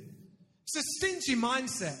to him. It's a stingy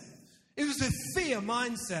mindset. It was a fear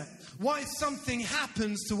mindset. Why something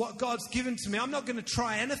happens to what God's given to me, I'm not going to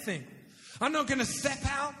try anything. I'm not going to step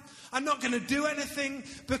out. I'm not going to do anything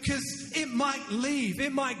because it might leave.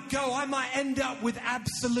 It might go. I might end up with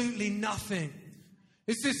absolutely nothing.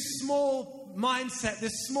 It's this small mindset,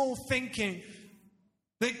 this small thinking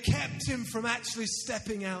that kept him from actually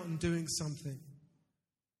stepping out and doing something.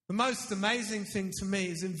 The most amazing thing to me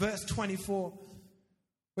is in verse 24,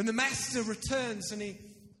 when the master returns and he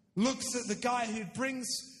looks at the guy who brings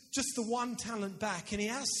just the 1 talent back and he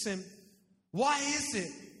asks him, why is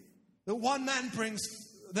it that one man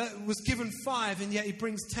that was given 5 and yet he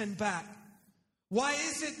brings 10 back? Why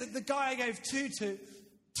is it that the guy I gave 2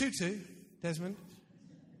 to, Desmond?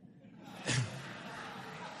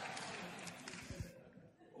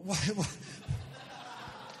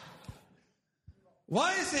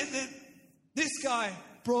 Why is it that this guy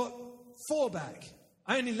brought 4 back?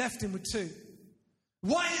 I only left him with 2.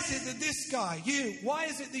 Why is it that this guy, why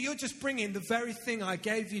is it that you're just bringing the very thing I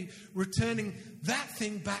gave you, returning that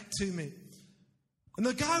thing back to me? And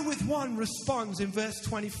the guy with 1 responds in verse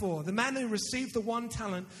 24. The man who received the 1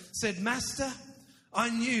 talent said, Master, I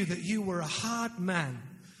knew that you were a hard man,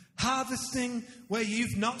 harvesting where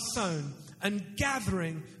you've not sown and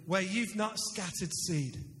gathering where you've not scattered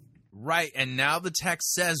seed. Right, and now the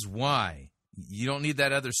text says why. You don't need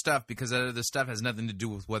that other stuff because that other stuff has nothing to do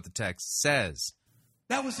with what the text says.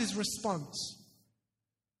 That was his response.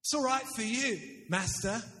 It's all right for you,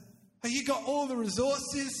 Master. You got all the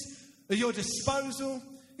resources at your disposal.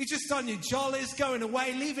 You're just on your jollies, going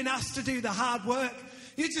away, leaving us to do the hard work.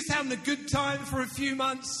 You're just having a good time for a few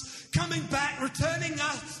months, coming back, returning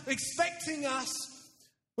us, expecting us.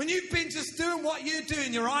 When you've been just doing what you do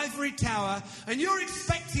in your ivory tower, and you're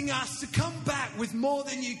expecting us to come back with more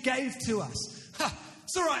than you gave to us.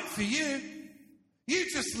 It's all right for you. You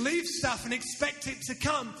just leave stuff and expect it to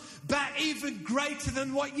come back even greater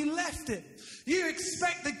than what you left it. You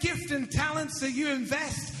expect the gift and talents that you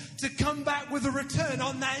invest to come back with a return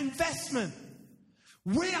on that investment.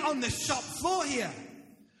 We're on the shop floor here.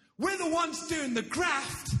 We're the ones doing the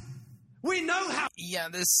graft. We know how. Yeah,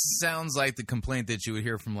 this sounds like the complaint that you would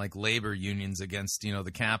hear from like labor unions against,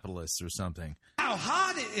 the capitalists or something. How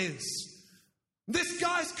hard it is. This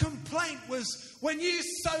guy's complaint was when you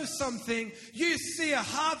sow something, you see a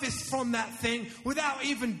harvest from that thing without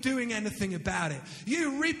even doing anything about it.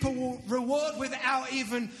 You reap a reward without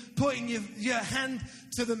even putting your hand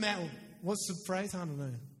to the metal. What's the phrase? I don't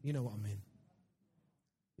know. You know what I mean.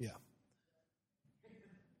 Yeah.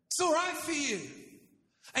 It's all right for you.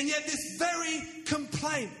 And yet this very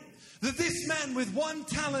complaint that this man with one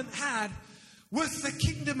talent had was the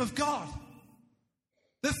kingdom of God.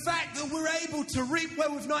 The fact that we're able to reap where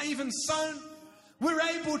we've not even sown. We're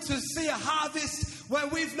able to see a harvest where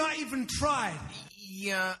we've not even tried.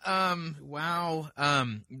 Yeah, wow.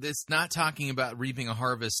 It's not talking about reaping a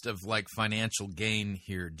harvest of, like, financial gain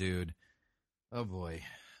here, dude. Oh, boy.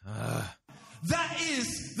 That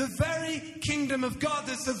is the very kingdom of God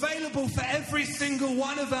that's available for every single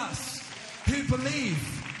one of us who believe.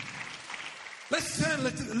 Let's turn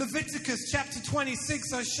to Leviticus chapter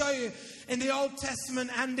 26. I'll show you in the Old Testament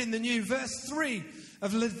and in the New. Verse 3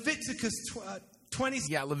 of Leviticus 26.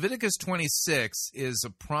 Yeah, Leviticus 26 is a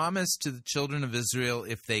promise to the children of Israel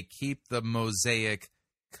if they keep the Mosaic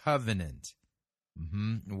covenant.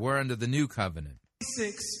 We're under the new covenant.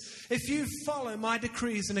 6. If you follow my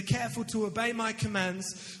decrees and are careful to obey my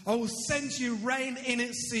commands, I will send you rain in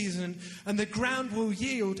its season, and the ground will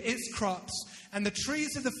yield its crops, and the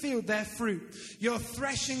trees of the field their fruit. Your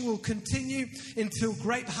threshing will continue until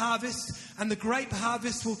grape harvest, and the grape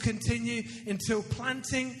harvest will continue until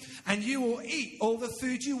planting, and you will eat all the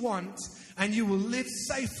food you want, and you will live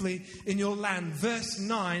safely in your land. Verse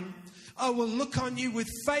 9, I will look on you with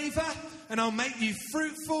favor, and I'll make you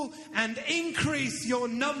fruitful and increase your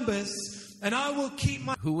numbers, and I will keep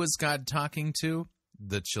my... Who was God talking to?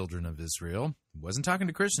 The children of Israel. He wasn't talking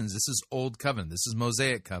to Christians. This is Old Covenant. This is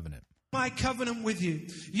Mosaic Covenant. My covenant with you.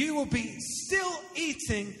 You will be still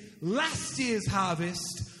eating last year's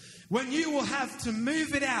harvest when you will have to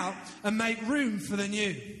move it out and make room for the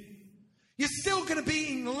new. You're still going to be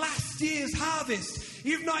eating last year's harvest.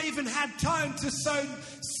 You've not even had time to sow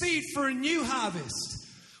seed for a new harvest.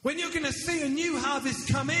 When you're going to see a new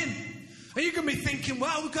harvest come in, and you're going to be thinking,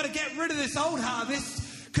 well, we've got to get rid of this old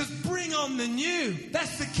harvest because bring on the new.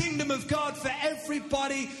 That's the kingdom of God for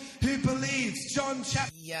everybody who believes. John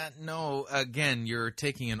chapter... Yeah, no, again, you're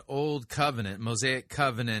taking an old covenant, Mosaic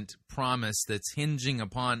covenant promise that's hinging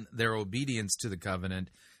upon their obedience to the covenant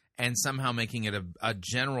and somehow making it a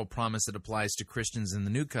general promise that applies to Christians in the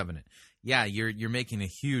new covenant. Yeah, you're making a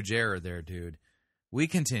huge error there, dude. We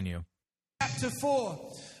continue. Chapter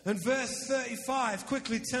 4 and verse 35.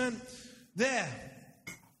 Quickly turn there.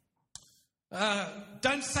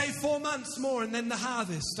 Don't say 4 months more and then the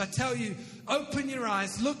harvest. I tell you, open your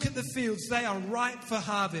eyes, look at the fields. They are ripe for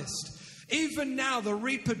harvest. Even now the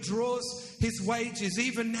reaper draws his wages.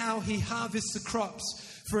 Even now he harvests the crops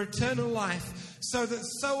for eternal life, so that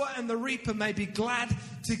sower and the reaper may be glad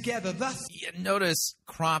together. Thus, notice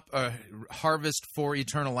harvest for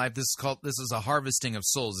eternal life. This is a harvesting of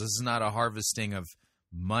souls. This is not a harvesting of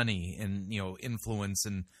money and influence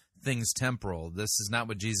and things temporal. This is not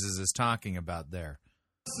what Jesus is talking about there.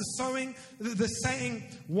 The saying,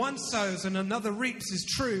 one sows and another reaps is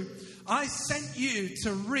true. I sent you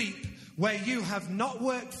to reap where you have not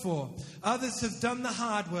worked for. Others have done the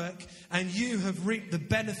hard work, and you have reaped the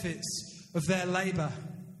benefits of their labor.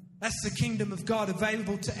 That's the kingdom of God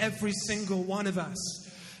available to every single one of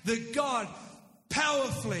us. That God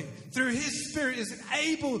powerfully, through His Spirit, is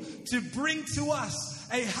able to bring to us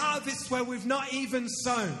a harvest where we've not even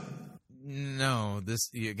sown. No,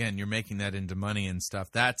 again, you're making that into money and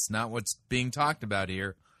stuff. That's not what's being talked about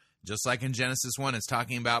here. Just like in Genesis 1, it's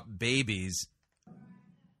talking about babies.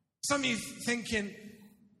 Some of you thinking,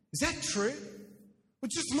 is that true? Well,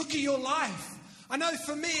 just look at your life. I know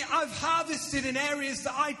for me, I've harvested in areas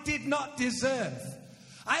that I did not deserve.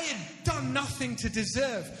 I had done nothing to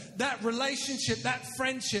deserve that relationship, that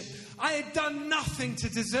friendship. I had done nothing to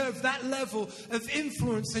deserve that level of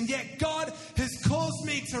influence. And yet God has caused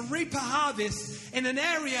me to reap a harvest in an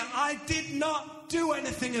area I did not do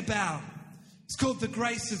anything about. It's called the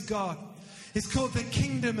grace of God. It's called the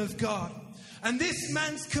kingdom of God. And this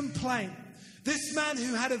man's complaint, this man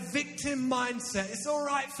who had a victim mindset, it's all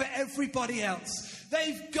right for everybody else.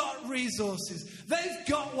 They've got resources. They've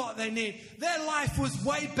got what they need. Their life was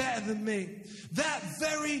way better than me. That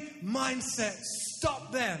very mindset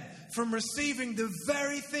stopped them from receiving the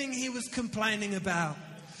very thing he was complaining about.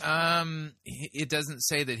 It doesn't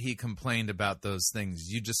say that he complained about those things.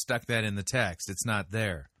 You just stuck that in the text. It's not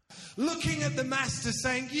there. Looking at the master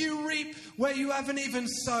saying, you reap where you haven't even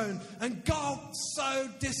sown. And God so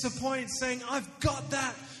disappointed saying, I've got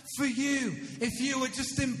that for you. If you would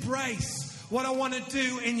just embrace what I want to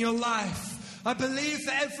do in your life. I believe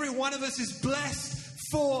that every one of us is blessed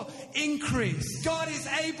for increase. God is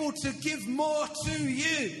able to give more to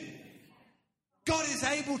you. God is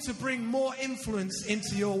able to bring more influence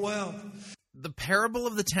into your world. The parable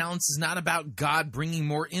of the talents is not about God bringing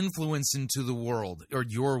more influence into the world or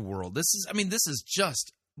your world. This is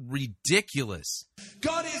just ridiculous.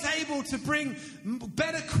 God is able to bring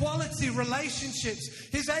better quality relationships.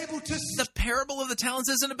 He's able to... The parable of the talents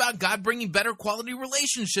isn't about God bringing better quality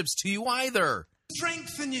relationships to you either.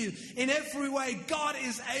 Strengthen you in every way. God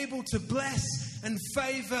is able to bless and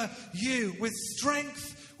favor you with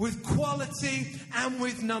strength, with quality, and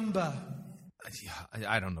with number.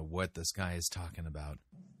 I don't know what this guy is talking about.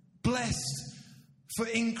 Blessed for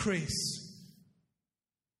increase.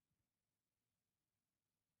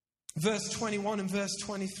 Verse 21 and verse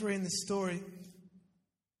 23 in the story.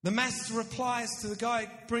 The master replies to the guy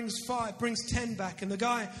brings 10 back, and the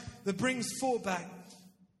guy that brings 4 back,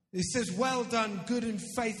 he says, "Well done, good and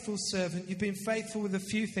faithful servant. You've been faithful with a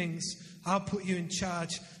few things. I'll put you in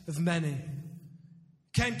charge of many."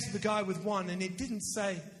 Came to the guy with 1, and it didn't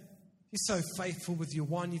say, "You're so faithful with your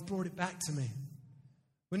 1, you've brought it back to me."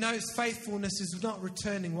 We know his faithfulness is not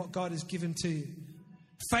returning what God has given to you.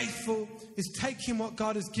 Faithful is taking what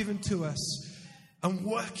God has given to us and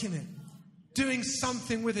working it, doing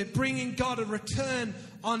something with it, bringing God a return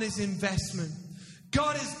on his investment.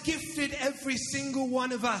 God has gifted every single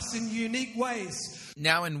one of us in unique ways.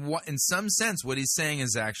 Now, in some sense, what he's saying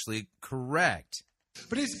is actually correct.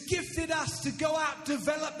 But he's gifted us to go out,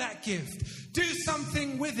 develop that gift, do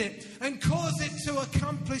something with it, and cause it to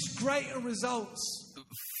accomplish greater results.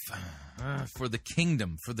 For the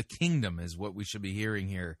kingdom is what we should be hearing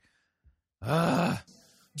here.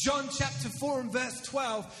 John chapter 4 and verse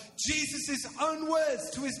 12, Jesus' own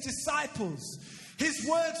words to his disciples. His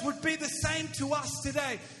words would be the same to us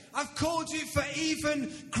today. I've called you for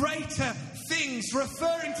even greater things,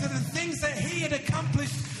 referring to the things that he had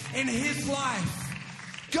accomplished in his life.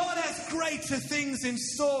 God has greater things in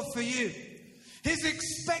store for you. He's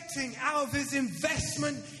expecting out of his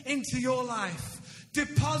investment into your life,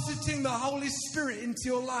 depositing the Holy Spirit into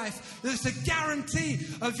your life. There's a guarantee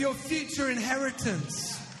of your future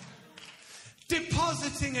inheritance.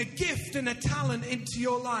 Depositing a gift and a talent into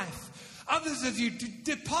your life. Others of you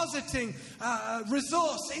depositing a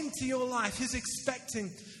resource into your life. He's expecting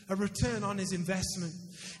a return on his investment.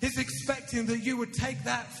 He's expecting that you would take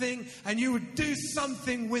that thing and you would do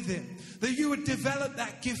something with it. That you would develop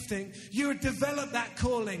that gifting. You would develop that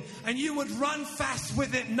calling. And you would run fast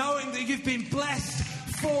with it, knowing that you've been blessed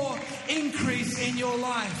for increase in your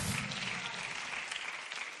life.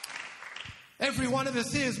 Every one of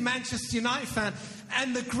us here is a Manchester United fan.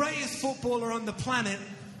 And the greatest footballer on the planet,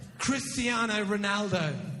 Cristiano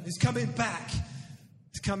Ronaldo, is coming back.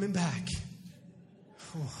 He's coming back.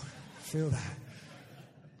 Oh, feel that.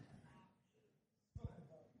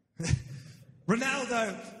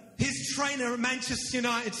 Ronaldo, his trainer at Manchester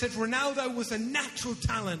United said Ronaldo was a natural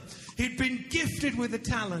talent. He'd been gifted with a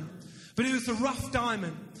talent, but he was a rough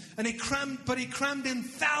diamond. And he crammed in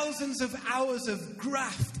thousands of hours of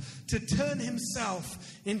graft to turn himself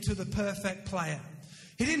into the perfect player.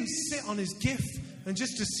 He didn't sit on his gift and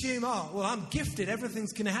just assume, I'm gifted,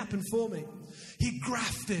 everything's going to happen for me. He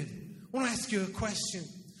grafted. I want to ask you a question.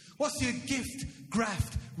 What's your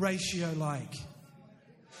gift-graft ratio like?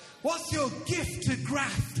 What's your gift to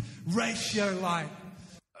graft ratio like?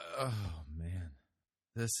 Oh, man.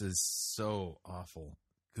 This is so awful.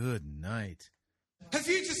 Good night. Have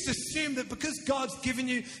you just assumed that because God's given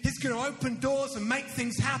you, he's going to open doors and make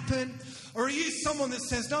things happen? Or are you someone that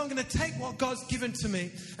says, no, I'm going to take what God's given to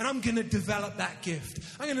me and I'm going to develop that gift.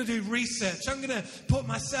 I'm going to do research. I'm going to put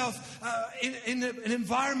myself in an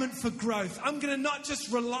environment for growth. I'm going to not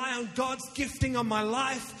just rely on God's gifting on my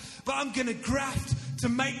life, but I'm going to graft to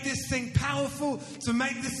make this thing powerful, to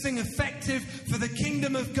make this thing effective for the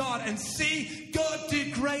kingdom of God and see God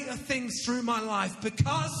do greater things through my life,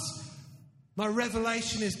 because my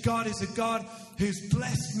revelation is God is a God who's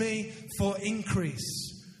blessed me for increase.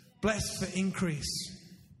 Blessed for increase.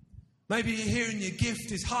 Maybe you're here and your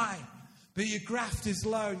gift is high, but your graft is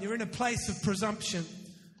low and you're in a place of presumption.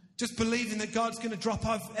 Just believing that God's going to drop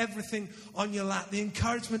off everything on your lap. The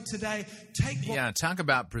encouragement today, talk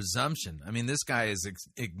about presumption. I mean, this guy is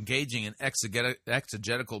engaging in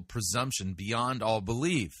exegetical presumption beyond all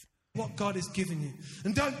belief. What God has given you.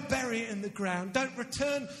 And don't bury it in the ground. Don't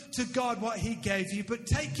return to God what he gave you, but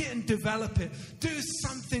take it and develop it. Do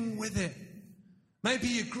something with it. Maybe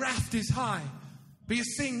your graft is high, but you're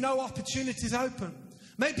seeing no opportunities open.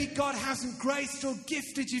 Maybe God hasn't graced or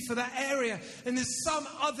gifted you for that area, and there's some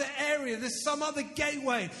other area, there's some other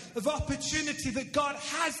gateway of opportunity that God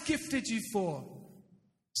has gifted you for.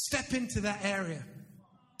 Step into that area.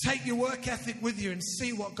 Take your work ethic with you and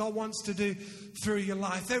see what God wants to do through your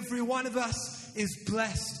life. Every one of us is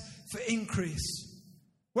blessed for increase.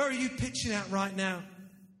 Where are you pitching at right now?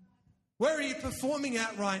 Where are you performing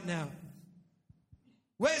at right now?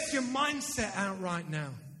 Where's your mindset at right now?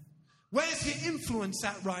 Where's your influence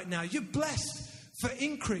at right now? You're blessed for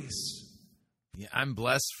increase. Yeah, I'm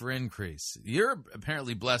blessed for increase. You're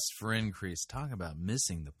apparently blessed for increase. Talk about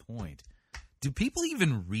missing the point. Do people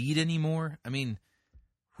even read anymore? I mean,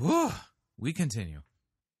 whew, we continue.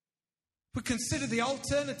 But consider the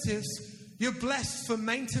alternatives. You're blessed for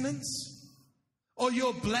maintenance, or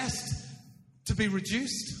you're blessed to be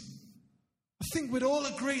reduced. I think we'd all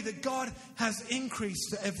agree that God has increased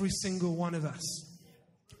for every single one of us.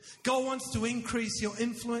 God wants to increase your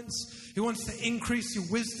influence. He wants to increase your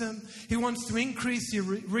wisdom. He wants to increase your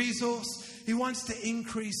resource. He wants to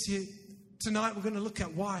increase you. Tonight we're going to look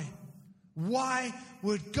at why. Why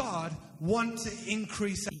would God want to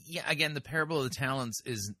increase? Yeah, again, the parable of the talents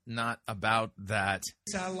is not about that.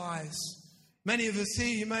 Our lives. Many of us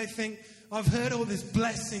here, you may think, I've heard all this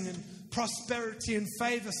blessing and prosperity and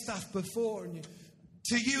favor stuff before, and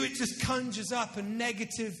to you it just conjures up a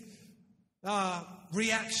negative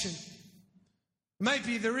reaction.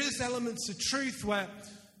 Maybe there is elements of truth where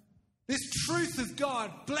this truth of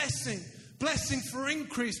God, blessing for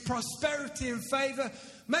increase, prosperity and favor,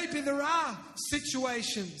 maybe there are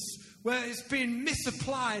situations where it's been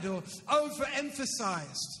misapplied or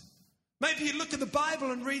overemphasized. Maybe you look at the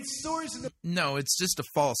Bible and read stories in No, it's just a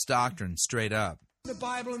false doctrine, straight up. The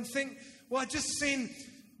Bible and think, well, I've just seen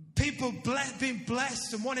people being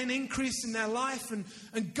blessed and wanting increase in their life, and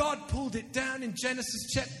God pulled it down in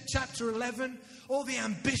Genesis chapter 11, all the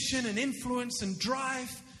ambition and influence and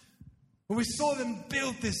drive. And we saw them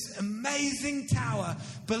build this amazing tower,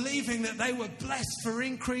 believing that they were blessed for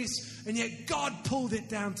increase, and yet God pulled it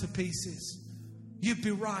down to pieces. You'd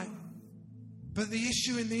be right. But the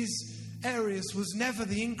issue in these areas was never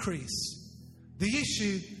the increase. The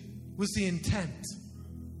issue was the intent.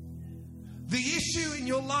 The issue in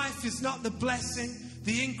your life is not the blessing,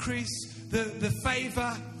 the increase, the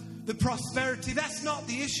favor, the prosperity. That's not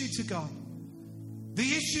the issue to God. The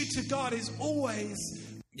issue to God is always...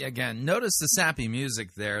 Again, notice the sappy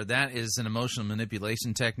music there. That is an emotional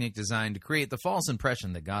manipulation technique designed to create the false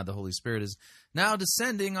impression that God, the Holy Spirit, is now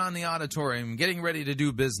descending on the auditorium, getting ready to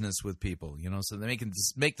do business with people, so they can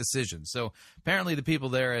make decisions. So apparently the people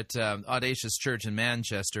there at Audacious Church in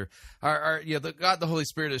Manchester God, the Holy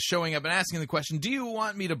Spirit, is showing up and asking the question, do you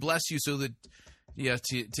want me to bless you so that,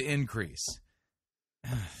 to increase?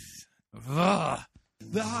 The heart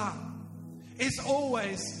is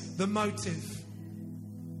always the motive.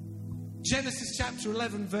 Genesis chapter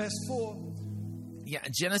 11, verse 4. Yeah,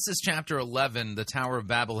 Genesis chapter 11, the Tower of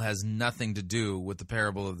Babel has nothing to do with the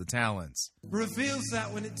parable of the talents. Reveals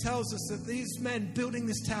that when it tells us that these men building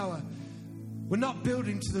this tower were not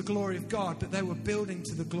building to the glory of God, but they were building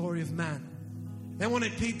to the glory of man. They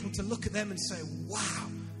wanted people to look at them and say, wow,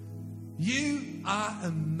 you are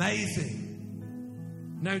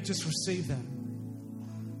amazing. No, just receive that.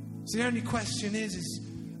 So the only question is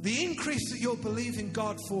the increase that you're believing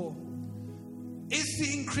God for, is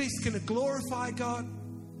the increase going to glorify God,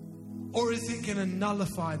 or is it going to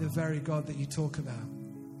nullify the very God that you talk about?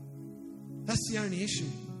 That's the only issue.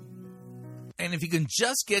 And if you can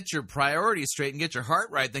just get your priorities straight and get your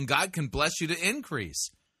heart right, then God can bless you to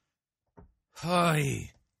increase.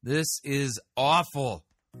 Hey, this is awful.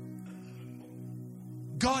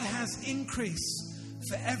 God has increase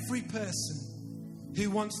for every person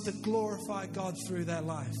who wants to glorify God through their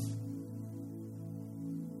life.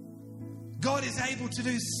 God is able to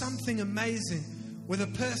do something amazing with a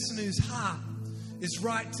person whose heart is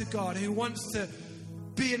right to God, who wants to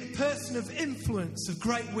be a person of influence, of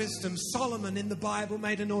great wisdom. Solomon in the Bible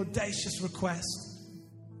made an audacious request.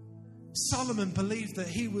 Solomon believed that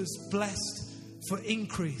he was blessed for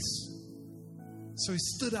increase. So he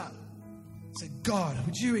stood up and said, God,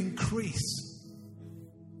 would you increase?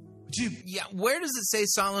 Yeah, where does it say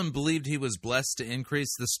Solomon believed he was blessed to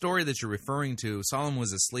increase? The story that you're referring to, Solomon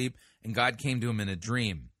was asleep, and God came to him in a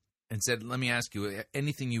dream and said, let me ask you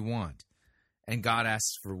anything you want. And God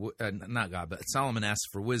asks for, not God, but Solomon asks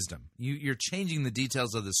for wisdom. You're changing the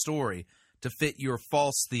details of the story to fit your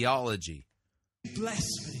false theology. Bless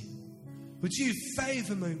me. Would you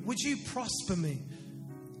favor me? Would you prosper me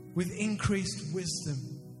with increased wisdom?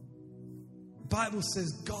 The Bible says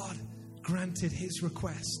God granted his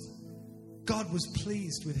request. God was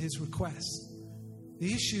pleased with his request.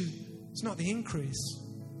 The issue is not the increase.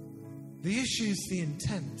 The issue is the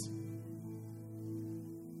intent.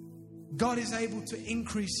 God is able to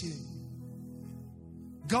increase you.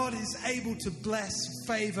 God is able to bless,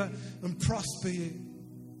 favor, and prosper you.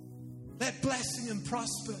 Let blessing and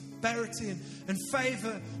prosperity and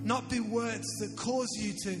favor not be words that cause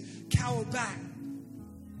you to cower back.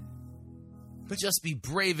 But just be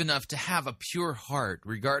brave enough to have a pure heart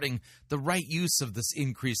regarding the right use of this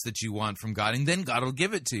increase that you want from God, and then God will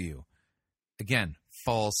give it to you. Again,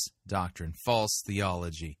 false doctrine, false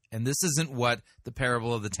theology. And this isn't what the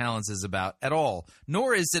parable of the talents is about at all,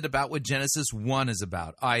 nor is it about what Genesis 1 is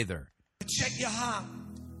about either. Check your heart.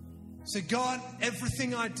 Say, God,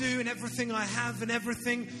 everything I do and everything I have and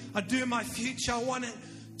everything I do in my future, I want it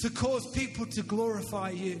to cause people to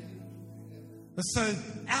glorify you. And so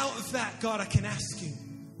out of that, God, I can ask you,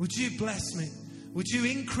 would you bless me? Would you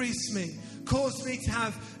increase me? Cause me to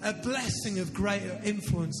have a blessing of greater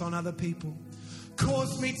influence on other people.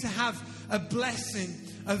 Cause me to have a blessing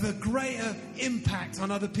of a greater impact on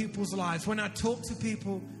other people's lives. When I talk to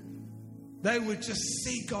people, they would just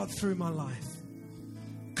see God through my life.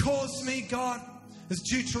 Cause me, God, as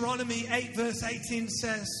Deuteronomy 8 verse 18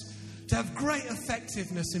 says, to have great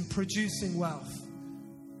effectiveness in producing wealth.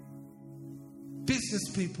 Business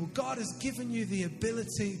people, God has given you the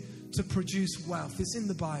ability to produce wealth. It's in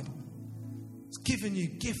the Bible. It's given you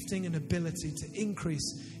gifting and ability to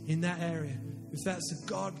increase in that area. If that's a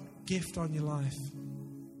God gift on your life.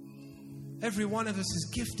 Every one of us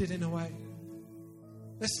is gifted in a way.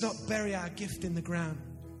 Let's not bury our gift in the ground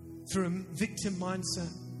through a victim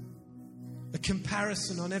mindset, a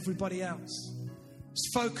comparison on everybody else. Let's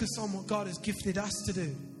focus on what God has gifted us to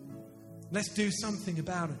do. Let's do something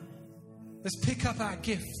about it. Let's pick up our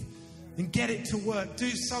gift and get it to work. Do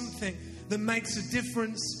something that makes a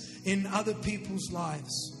difference in other people's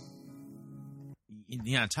lives.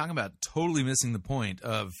 Yeah, talking about totally missing the point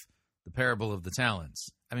of the parable of the talents.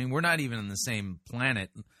 I mean, we're not even on the same planet,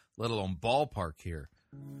 let alone ballpark here.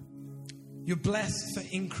 You're blessed for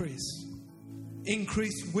increase.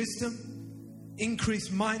 Increased wisdom,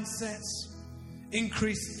 increased mindsets,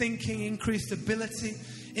 increased thinking, increased ability,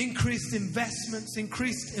 increased investments,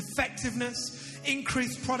 increased effectiveness,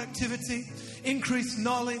 increased productivity, increased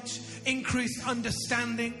knowledge, increased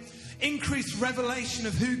understanding, increased revelation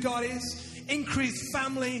of who God is, increased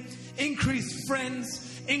family, increased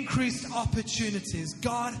friends, increased opportunities.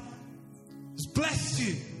 God has blessed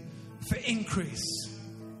you for increase.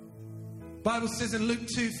 Bible says in Luke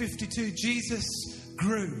 2:52, Jesus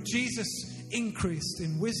grew. Jesus increased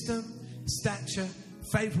in wisdom, stature,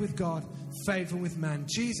 favor with God, favor with man.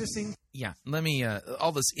 Yeah, let me,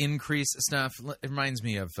 all this increase stuff, it reminds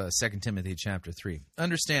me of 2 Timothy chapter 3.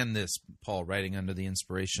 Understand this, Paul, writing under the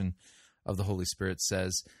inspiration of the Holy Spirit,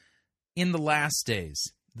 says, in the last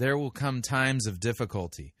days, there will come times of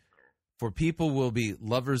difficulty, for people will be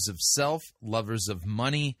lovers of self, lovers of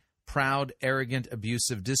money, proud, arrogant,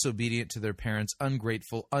 abusive, disobedient to their parents,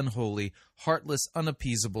 ungrateful, unholy, heartless,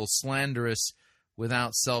 unappeasable, slanderous,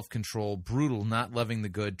 without self-control, brutal, not loving the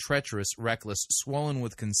good, treacherous, reckless, swollen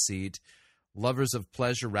with conceit, lovers of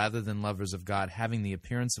pleasure rather than lovers of God, having the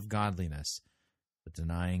appearance of godliness, but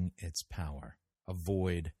denying its power.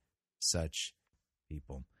 Avoid such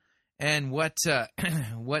people. And what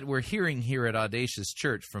we're hearing here at Audacious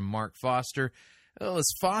Church from Mark Foster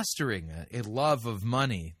is fostering a love of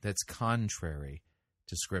money that's contrary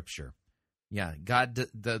to Scripture. Yeah, God,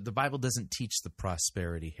 the Bible doesn't teach the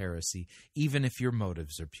prosperity heresy, even if your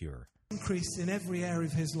motives are pure. Increase in every area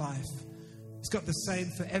of his life. It's got the same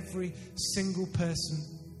for every single person.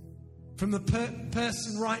 From the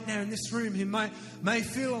person right now in this room who may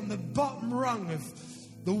feel on the bottom rung of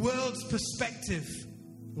the world's perspective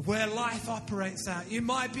of where life operates at. You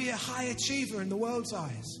might be a high achiever in the world's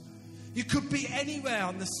eyes. You could be anywhere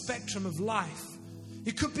on the spectrum of life.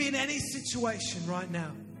 You could be in any situation right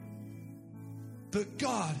now. But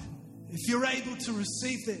God, if you're able to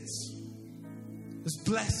receive this, has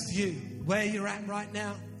blessed you where you're at right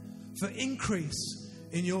now for increase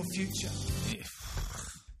in your future.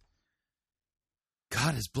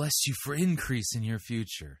 God has blessed you for increase in your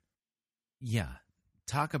future. Yeah,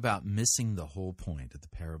 talk about missing the whole point of the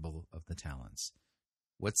parable of the talents.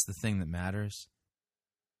 What's the thing that matters?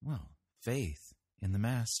 Well, faith in the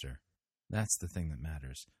master. That's the thing that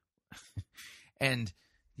matters. And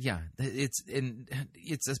yeah,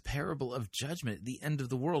 it's a parable of judgment, the end of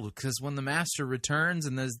the world, because when the master returns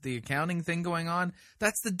and there's the accounting thing going on,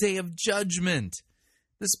 that's the day of judgment.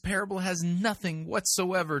 This parable has nothing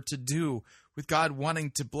whatsoever to do with God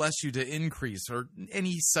wanting to bless you to increase or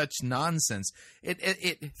any such nonsense.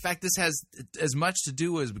 In fact, this has as much to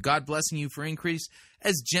do with God blessing you for increase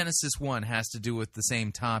as Genesis 1 has to do with the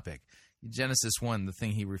same topic. Genesis 1, the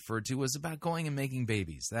thing he referred to, was about going and making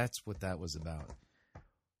babies. That's what that was about.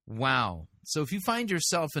 Wow. So if you find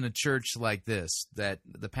yourself in a church like this, that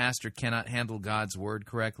the pastor cannot handle God's word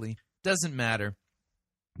correctly, doesn't matter.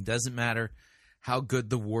 Doesn't matter how good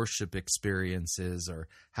the worship experience is, or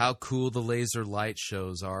how cool the laser light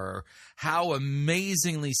shows are, or how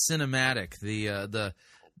amazingly cinematic the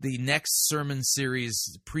next sermon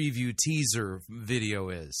series preview teaser video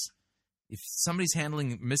is. If somebody's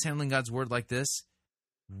mishandling God's word like this,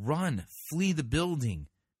 run, flee the building.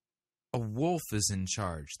 A wolf is in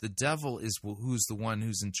charge. The devil is who's the one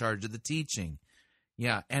who's in charge of the teaching.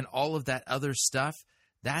 Yeah, and all of that other stuff,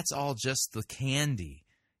 that's all just the candy.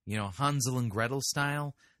 Hansel and Gretel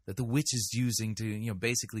style, that the witch is using to,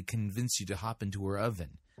 basically convince you to hop into her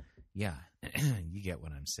oven. Yeah, you get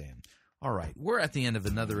what I'm saying. All right, we're at the end of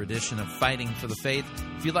another edition of Fighting for the Faith.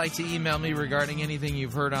 If you'd like to email me regarding anything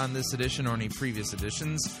you've heard on this edition or any previous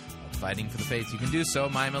editions of Fighting for the Faith, you can do so.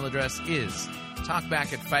 My email address is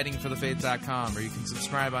talkback@fightingforthefaith.com, or you can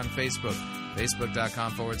subscribe on Facebook,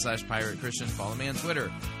 facebook.com/Pirate Christian. Follow me on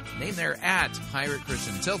Twitter. Name there @Pirate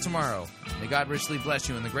Christian. Till tomorrow, may God richly bless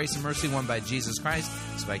you in the grace and mercy won by Jesus Christ,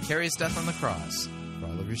 his vicarious death on the cross for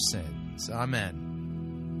all of your sins. Amen.